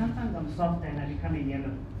use it. Sometimes I'm softer and I become a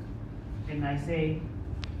yellow. And I say,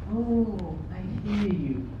 oh, I hear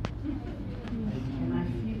you. And I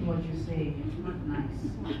feel what you say. It's not nice.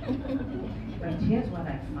 But here's what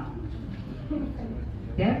I found.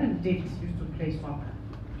 Darren Dix used to play soccer.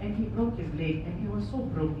 And he broke his leg. And he was so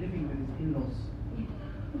broke living with his in-laws.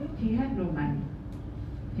 He had no money.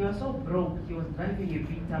 He was so broke. He was driving a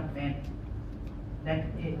beat-up van that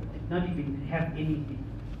he did not even have anything.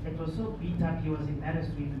 It was so beat up, he was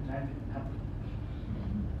embarrassed to even drive it in public.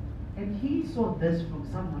 And he saw this from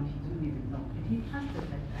someone he didn't even know. And he trusted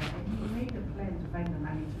that guy, and he made a plan to find the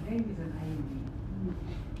money. Today he's an IMD.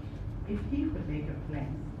 If he could make a plan,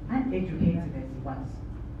 uneducated as he was,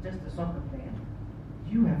 just a soccer player,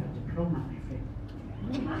 you have a diploma, my friend.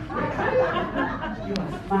 You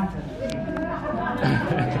are smarter than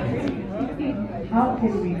him. How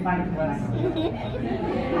can we find the money?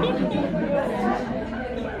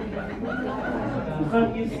 So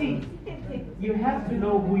you see, you have to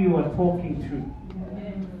know who you are talking to.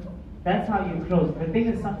 That's how you close. The thing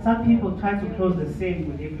is, some people try to close the same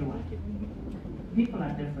with everyone. People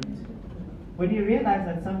are different. When you realize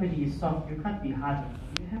that somebody is soft, you can't be hard.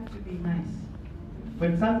 You have to be nice.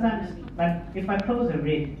 But sometimes, like if I close a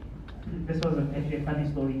raid, this was actually a funny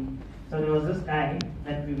story. So there was this guy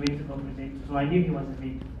that we went to go present. So I knew he was a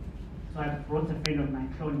raid. So I brought a friend of mine,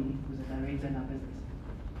 Tony, who's a director in our business.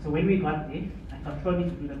 So when we got there, I got Tony to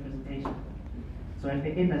do the presentation. So at the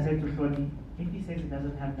end, I said to Tony, if he says he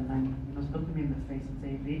doesn't have the money, you must look me in the face and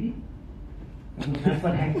say, really? So that's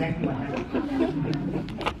exactly what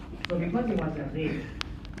happened. So because he was a raid,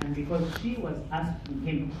 and because she was asking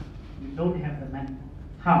him, you don't have the money,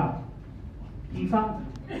 how? He found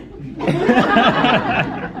it.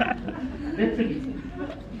 Literally.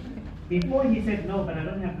 Before he said, no, but I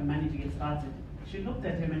don't have the money to get started, she looked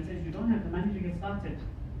at him and said, you don't have the money to get started.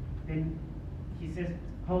 Then he says,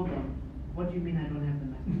 hold on, what do you mean I don't have the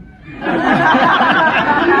money?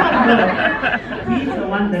 He's the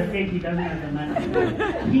one that said he doesn't have the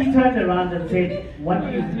money. He turned around and said, what do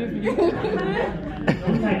you mean?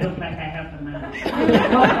 Don't I look like I have the money? He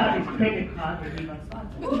got out his credit card and he got started.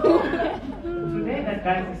 Today that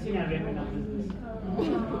guy is a senior rep in our business.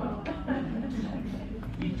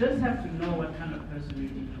 You just have to know what kind of person you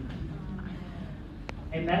need.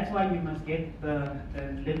 And that's why you must get the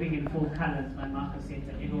living in full colors by Marcus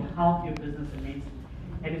Center. It will help your business immensely.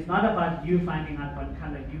 And it's not about you finding out what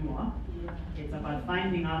color you are. It's about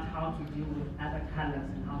finding out how to deal with other colors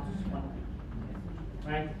and how to swap them.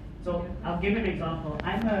 Right? So I'll give an example.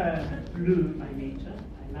 I'm a blue by nature.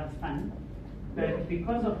 I love fun. But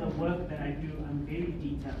because of the work that I do, I'm very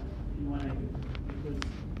detailed in what I do. Because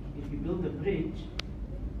if you build a bridge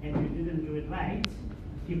and you didn't do it right,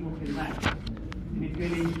 people can die. And if you're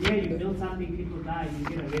an engineer, you build something, people die, you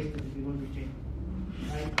get arrested if you go to jail.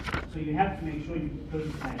 Right? So you have to make sure you do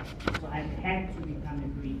it right. So I've had to become a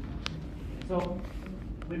green. So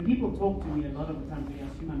when people talk to me, a lot of the time they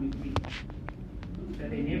assume I'm a green. But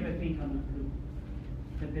they never think I'm a blue.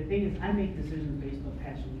 But the thing is, I make decisions based on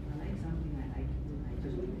passion. If I like something, I like it, I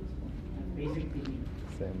just do it. That's basically me.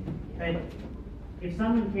 But if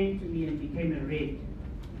someone came to me and became a red,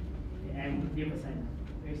 I would never sign up.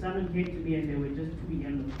 If someone came to me and they were just too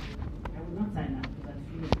yellow, I would not sign up because I'd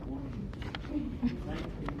feel boring. Right?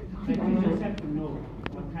 But you just have to know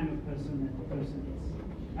what kind of person that person is.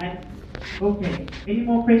 Right? Okay. Any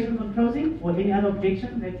more questions on closing or any other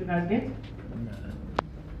objection that you guys get?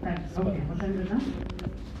 Thanks. Okay. What time is it now?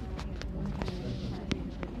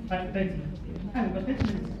 5:30. Oh, we've got 30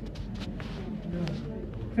 minutes.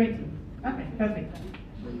 20. Okay, perfect.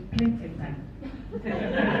 Plenty of time.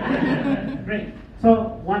 Great. So,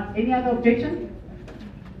 any other objection?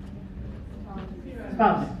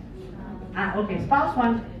 Spouse. Okay, spouse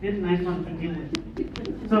one is a nice one to deal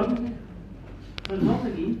with. So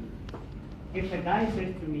normally, if a guy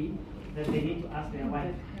says to me that they need to ask their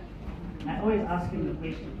wife, I always ask him the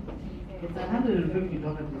question. It's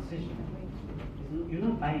 $150 decision. You're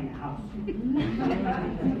not buying a house.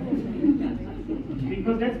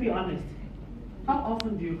 Because let's be honest, how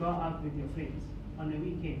often do you go out with your friends on a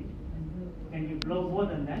weekend and you blow more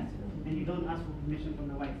than that and you don't ask for permission from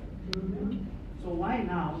the wife? So why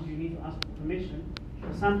now do you need to ask for permission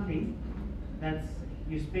for something that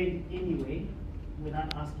you spend anyway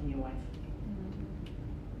without asking your wife?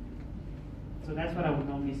 So that's what I would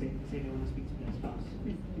normally say. They say they want to speak to their spouse.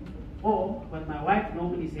 Or what my wife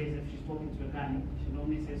normally says if she's talking to a guy, she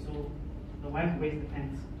normally says, so the wife wears the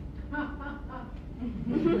pants.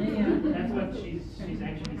 That's what she's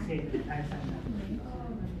actually said at the time.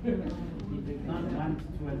 He did not want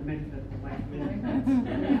to admit that the wife wears the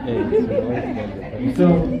pants. So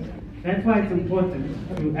that's why it's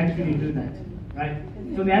important to actually do that, right?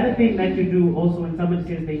 So the other thing that you do also when somebody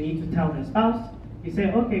says they need to tell their spouse, you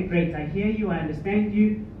say, okay, great, I hear you, I understand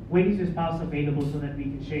you. When is your spouse available so that we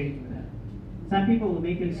can share it with her? Some people will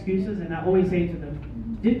make excuses, and I always say to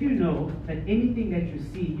them, did you know that anything that you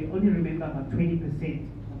see, you only remember about 20%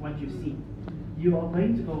 of what you see? You are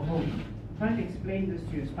going to go home, try to explain this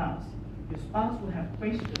to your spouse. Your spouse will have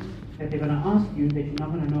questions that they're going to ask you that you're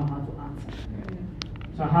not going to know how to answer.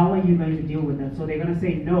 So how are you going to deal with that? So they're going to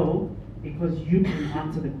say no, because you can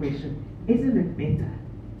answer the question. Isn't it better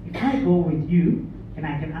if I go with you and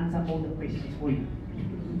I can answer all the questions for you?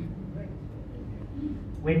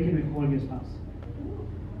 When can we call your spouse?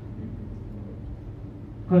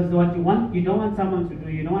 Because what you don't want someone to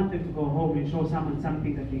do, you don't want them to go home and show someone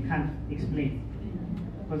something that they can't explain.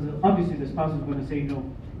 Because obviously the spouse is going to say no.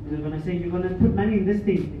 They're going to say, you're going to put money in this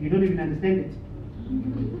thing, and you don't even understand it.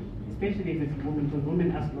 Especially if it's a woman, because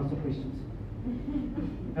women ask lots of questions.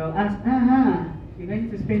 They'll ask, you're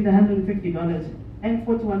going to spend $150 and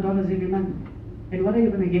 $41 every month. And what are you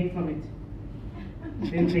going to get from it?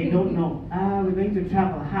 Then they don't know. We're going to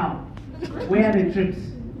travel. How? Where are the trips?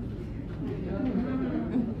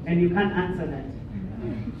 And you can't answer that.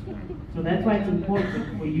 So that's why it's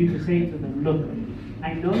important for you to say to them, look,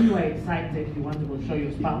 I know you are excited, you want to go show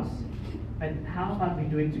your spouse, but how about we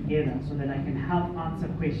do it together so that I can help answer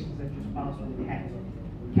questions that your spouse will have?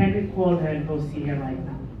 Can we call her and go see her right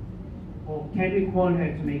now? Or can we call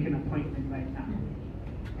her to make an appointment right now?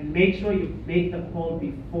 And make sure you make the call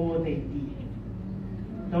before they leave.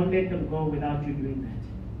 Don't let them go without you doing that.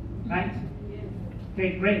 Right?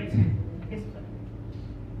 Okay, great. Yes, sir.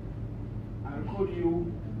 I'll call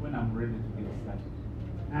you when I'm ready to get started.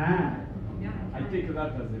 I take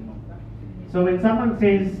that as a no. So when someone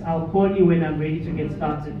says, I'll call you when I'm ready to get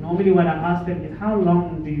started, normally what I ask them is, how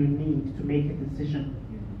long do you need to make a decision?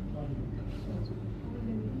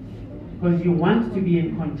 Because you want to be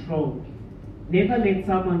in control. Never let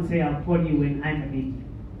someone say, I'll call you when I'm ready.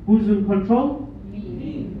 Who's in control?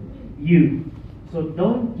 Me. You. So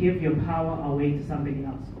don't give your power away to somebody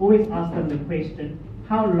else. Always ask them the question,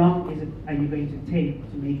 how long are you going to take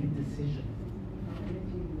to make a decision?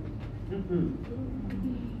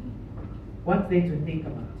 What's there to think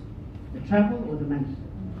about? The travel or the money?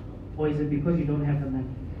 Or is it because you don't have the money?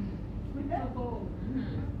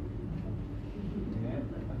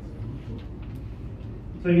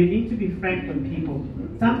 So you need to be frank with people.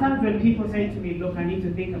 Sometimes when people say to me, look, I need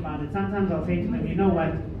to think about it, sometimes I'll say to them, you know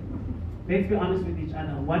what? Let's be honest with each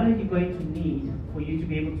other. What are you going to need for you to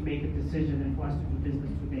be able to make a decision and for us to do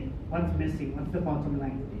business today? What's missing? What's the bottom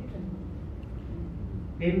line?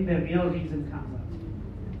 Then the real reason comes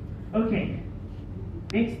out. Okay.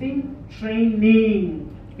 Next thing, training.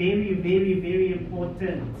 Very, very, very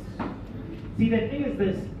important. See, the thing is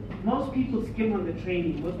this. Most people skim on the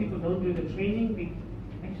training. Most people don't do the training.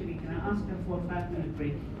 Actually, can I ask her for a 5-minute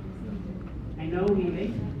break? I know we're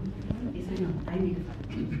late. Yes, I know. I need a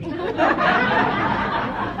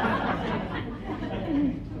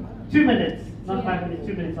 2 minutes. Not 5 minutes,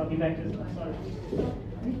 2 minutes. I'll be back to this. Sorry.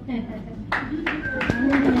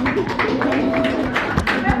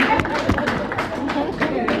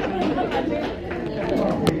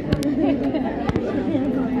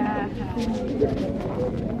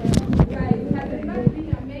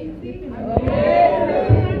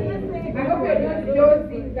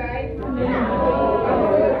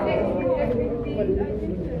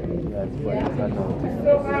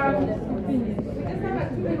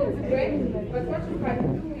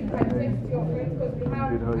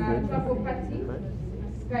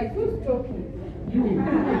 Guys, who's talking?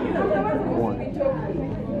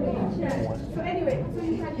 So anyway, so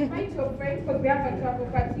you can invite your friends because we have a travel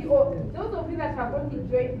party, or those of you that have only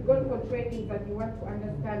gone for trainings and you want to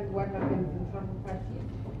understand what happens in travel parties.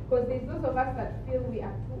 Because there's those of us that feel we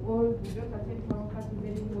are too old, we don't attend travel parties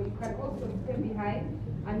anymore. you can also stand behind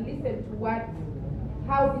and listen to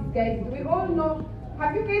how these guys do. We all know.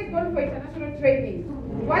 Have you guys gone for international training?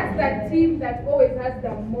 What's that team that always has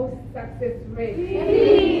the most success rate?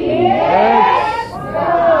 Yes!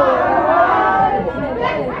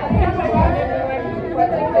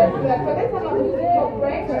 So let's have a musical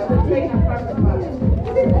break and the trainer comes back.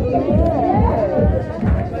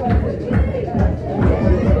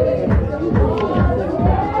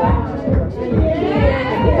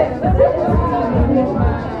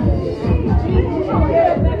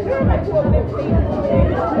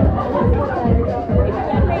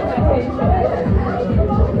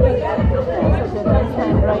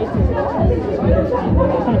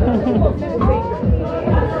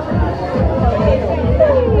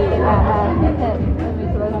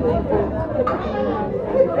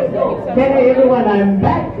 Hey everyone, I'm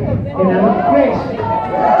back and I'm fresh.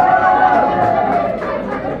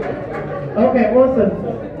 Okay, awesome.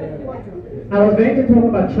 I was going to talk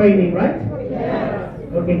about training, right?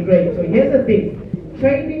 Okay, great. So here's the thing.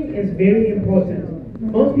 Training is very important.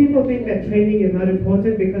 Most people think that training is not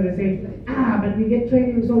important because they say, but we get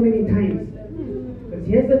training so many times. But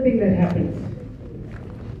here's the thing that happens.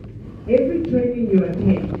 Every training you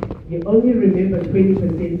attend, you only remember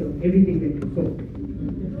 20% of everything that you saw.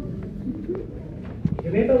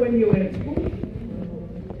 Remember when you were at school?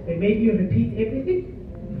 They made you repeat everything?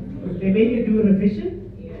 They made you do a revision?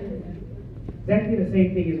 Exactly the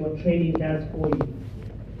same thing is what training does for you.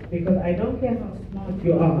 Because I don't care how smart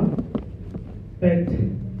you are, but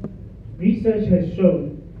research has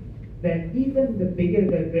shown that even the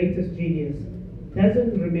greatest genius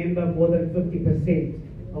doesn't remember more than 50%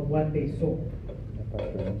 of what they saw.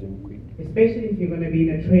 Especially if you're going to be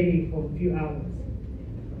in a training for a few hours.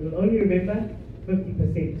 You'll only remember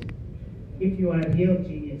 50% if you are a real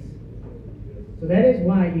genius. So that is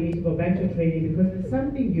why you need to go back to training, because there's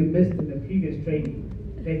something you missed in the previous training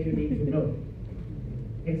that you need to know.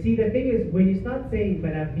 And see, the thing is, when you start saying,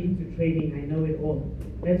 but I've been to training, I know it all,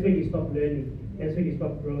 that's when you stop learning. That's when you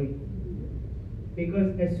stop growing.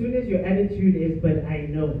 Because as soon as your attitude is, but I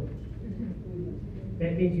know,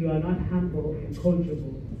 that means you are not humble and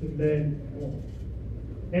coachable to learn more.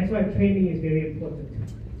 That's why training is very important.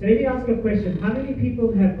 So let me ask a question. How many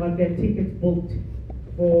people have got their tickets booked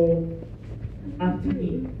for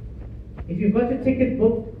RTE? If you've got your ticket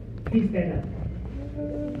booked, please stand up.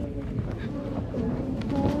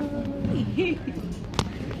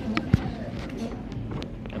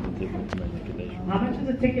 How much is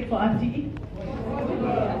a ticket for RTE?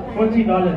 $40.